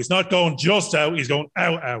out now. He's not going just out; he's going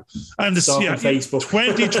out. And Facebook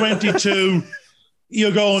 2022,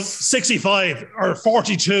 you're going 65 or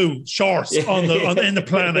 42 shorts in the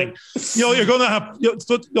planning. You're going to have.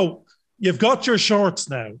 You've got your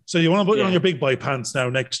shorts now, so you want to put on your big boy pants now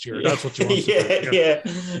next year. That's what you want to do. Yeah.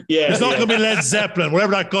 It's not going to be Led Zeppelin,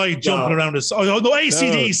 whatever that guy jumping around us. Oh, no,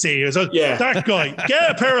 AC/DC. That guy.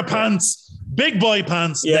 Get a pair of pants, big boy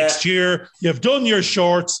pants next year. You've done your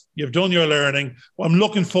shorts. You've done your learning. I'm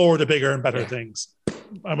looking forward to bigger and better things.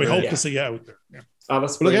 And we hope to see you out there. Yeah.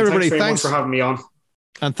 Look, everybody, thanks for having me on.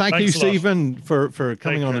 And thanks you, Stephen, for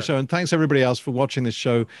coming on the show. And thanks, everybody else, for watching this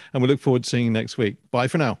show. And we look forward to seeing you next week. Bye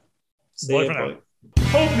for now. Bye for now.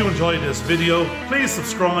 Hope you enjoyed this video. Please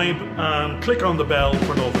subscribe and click on the bell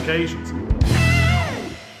for notifications.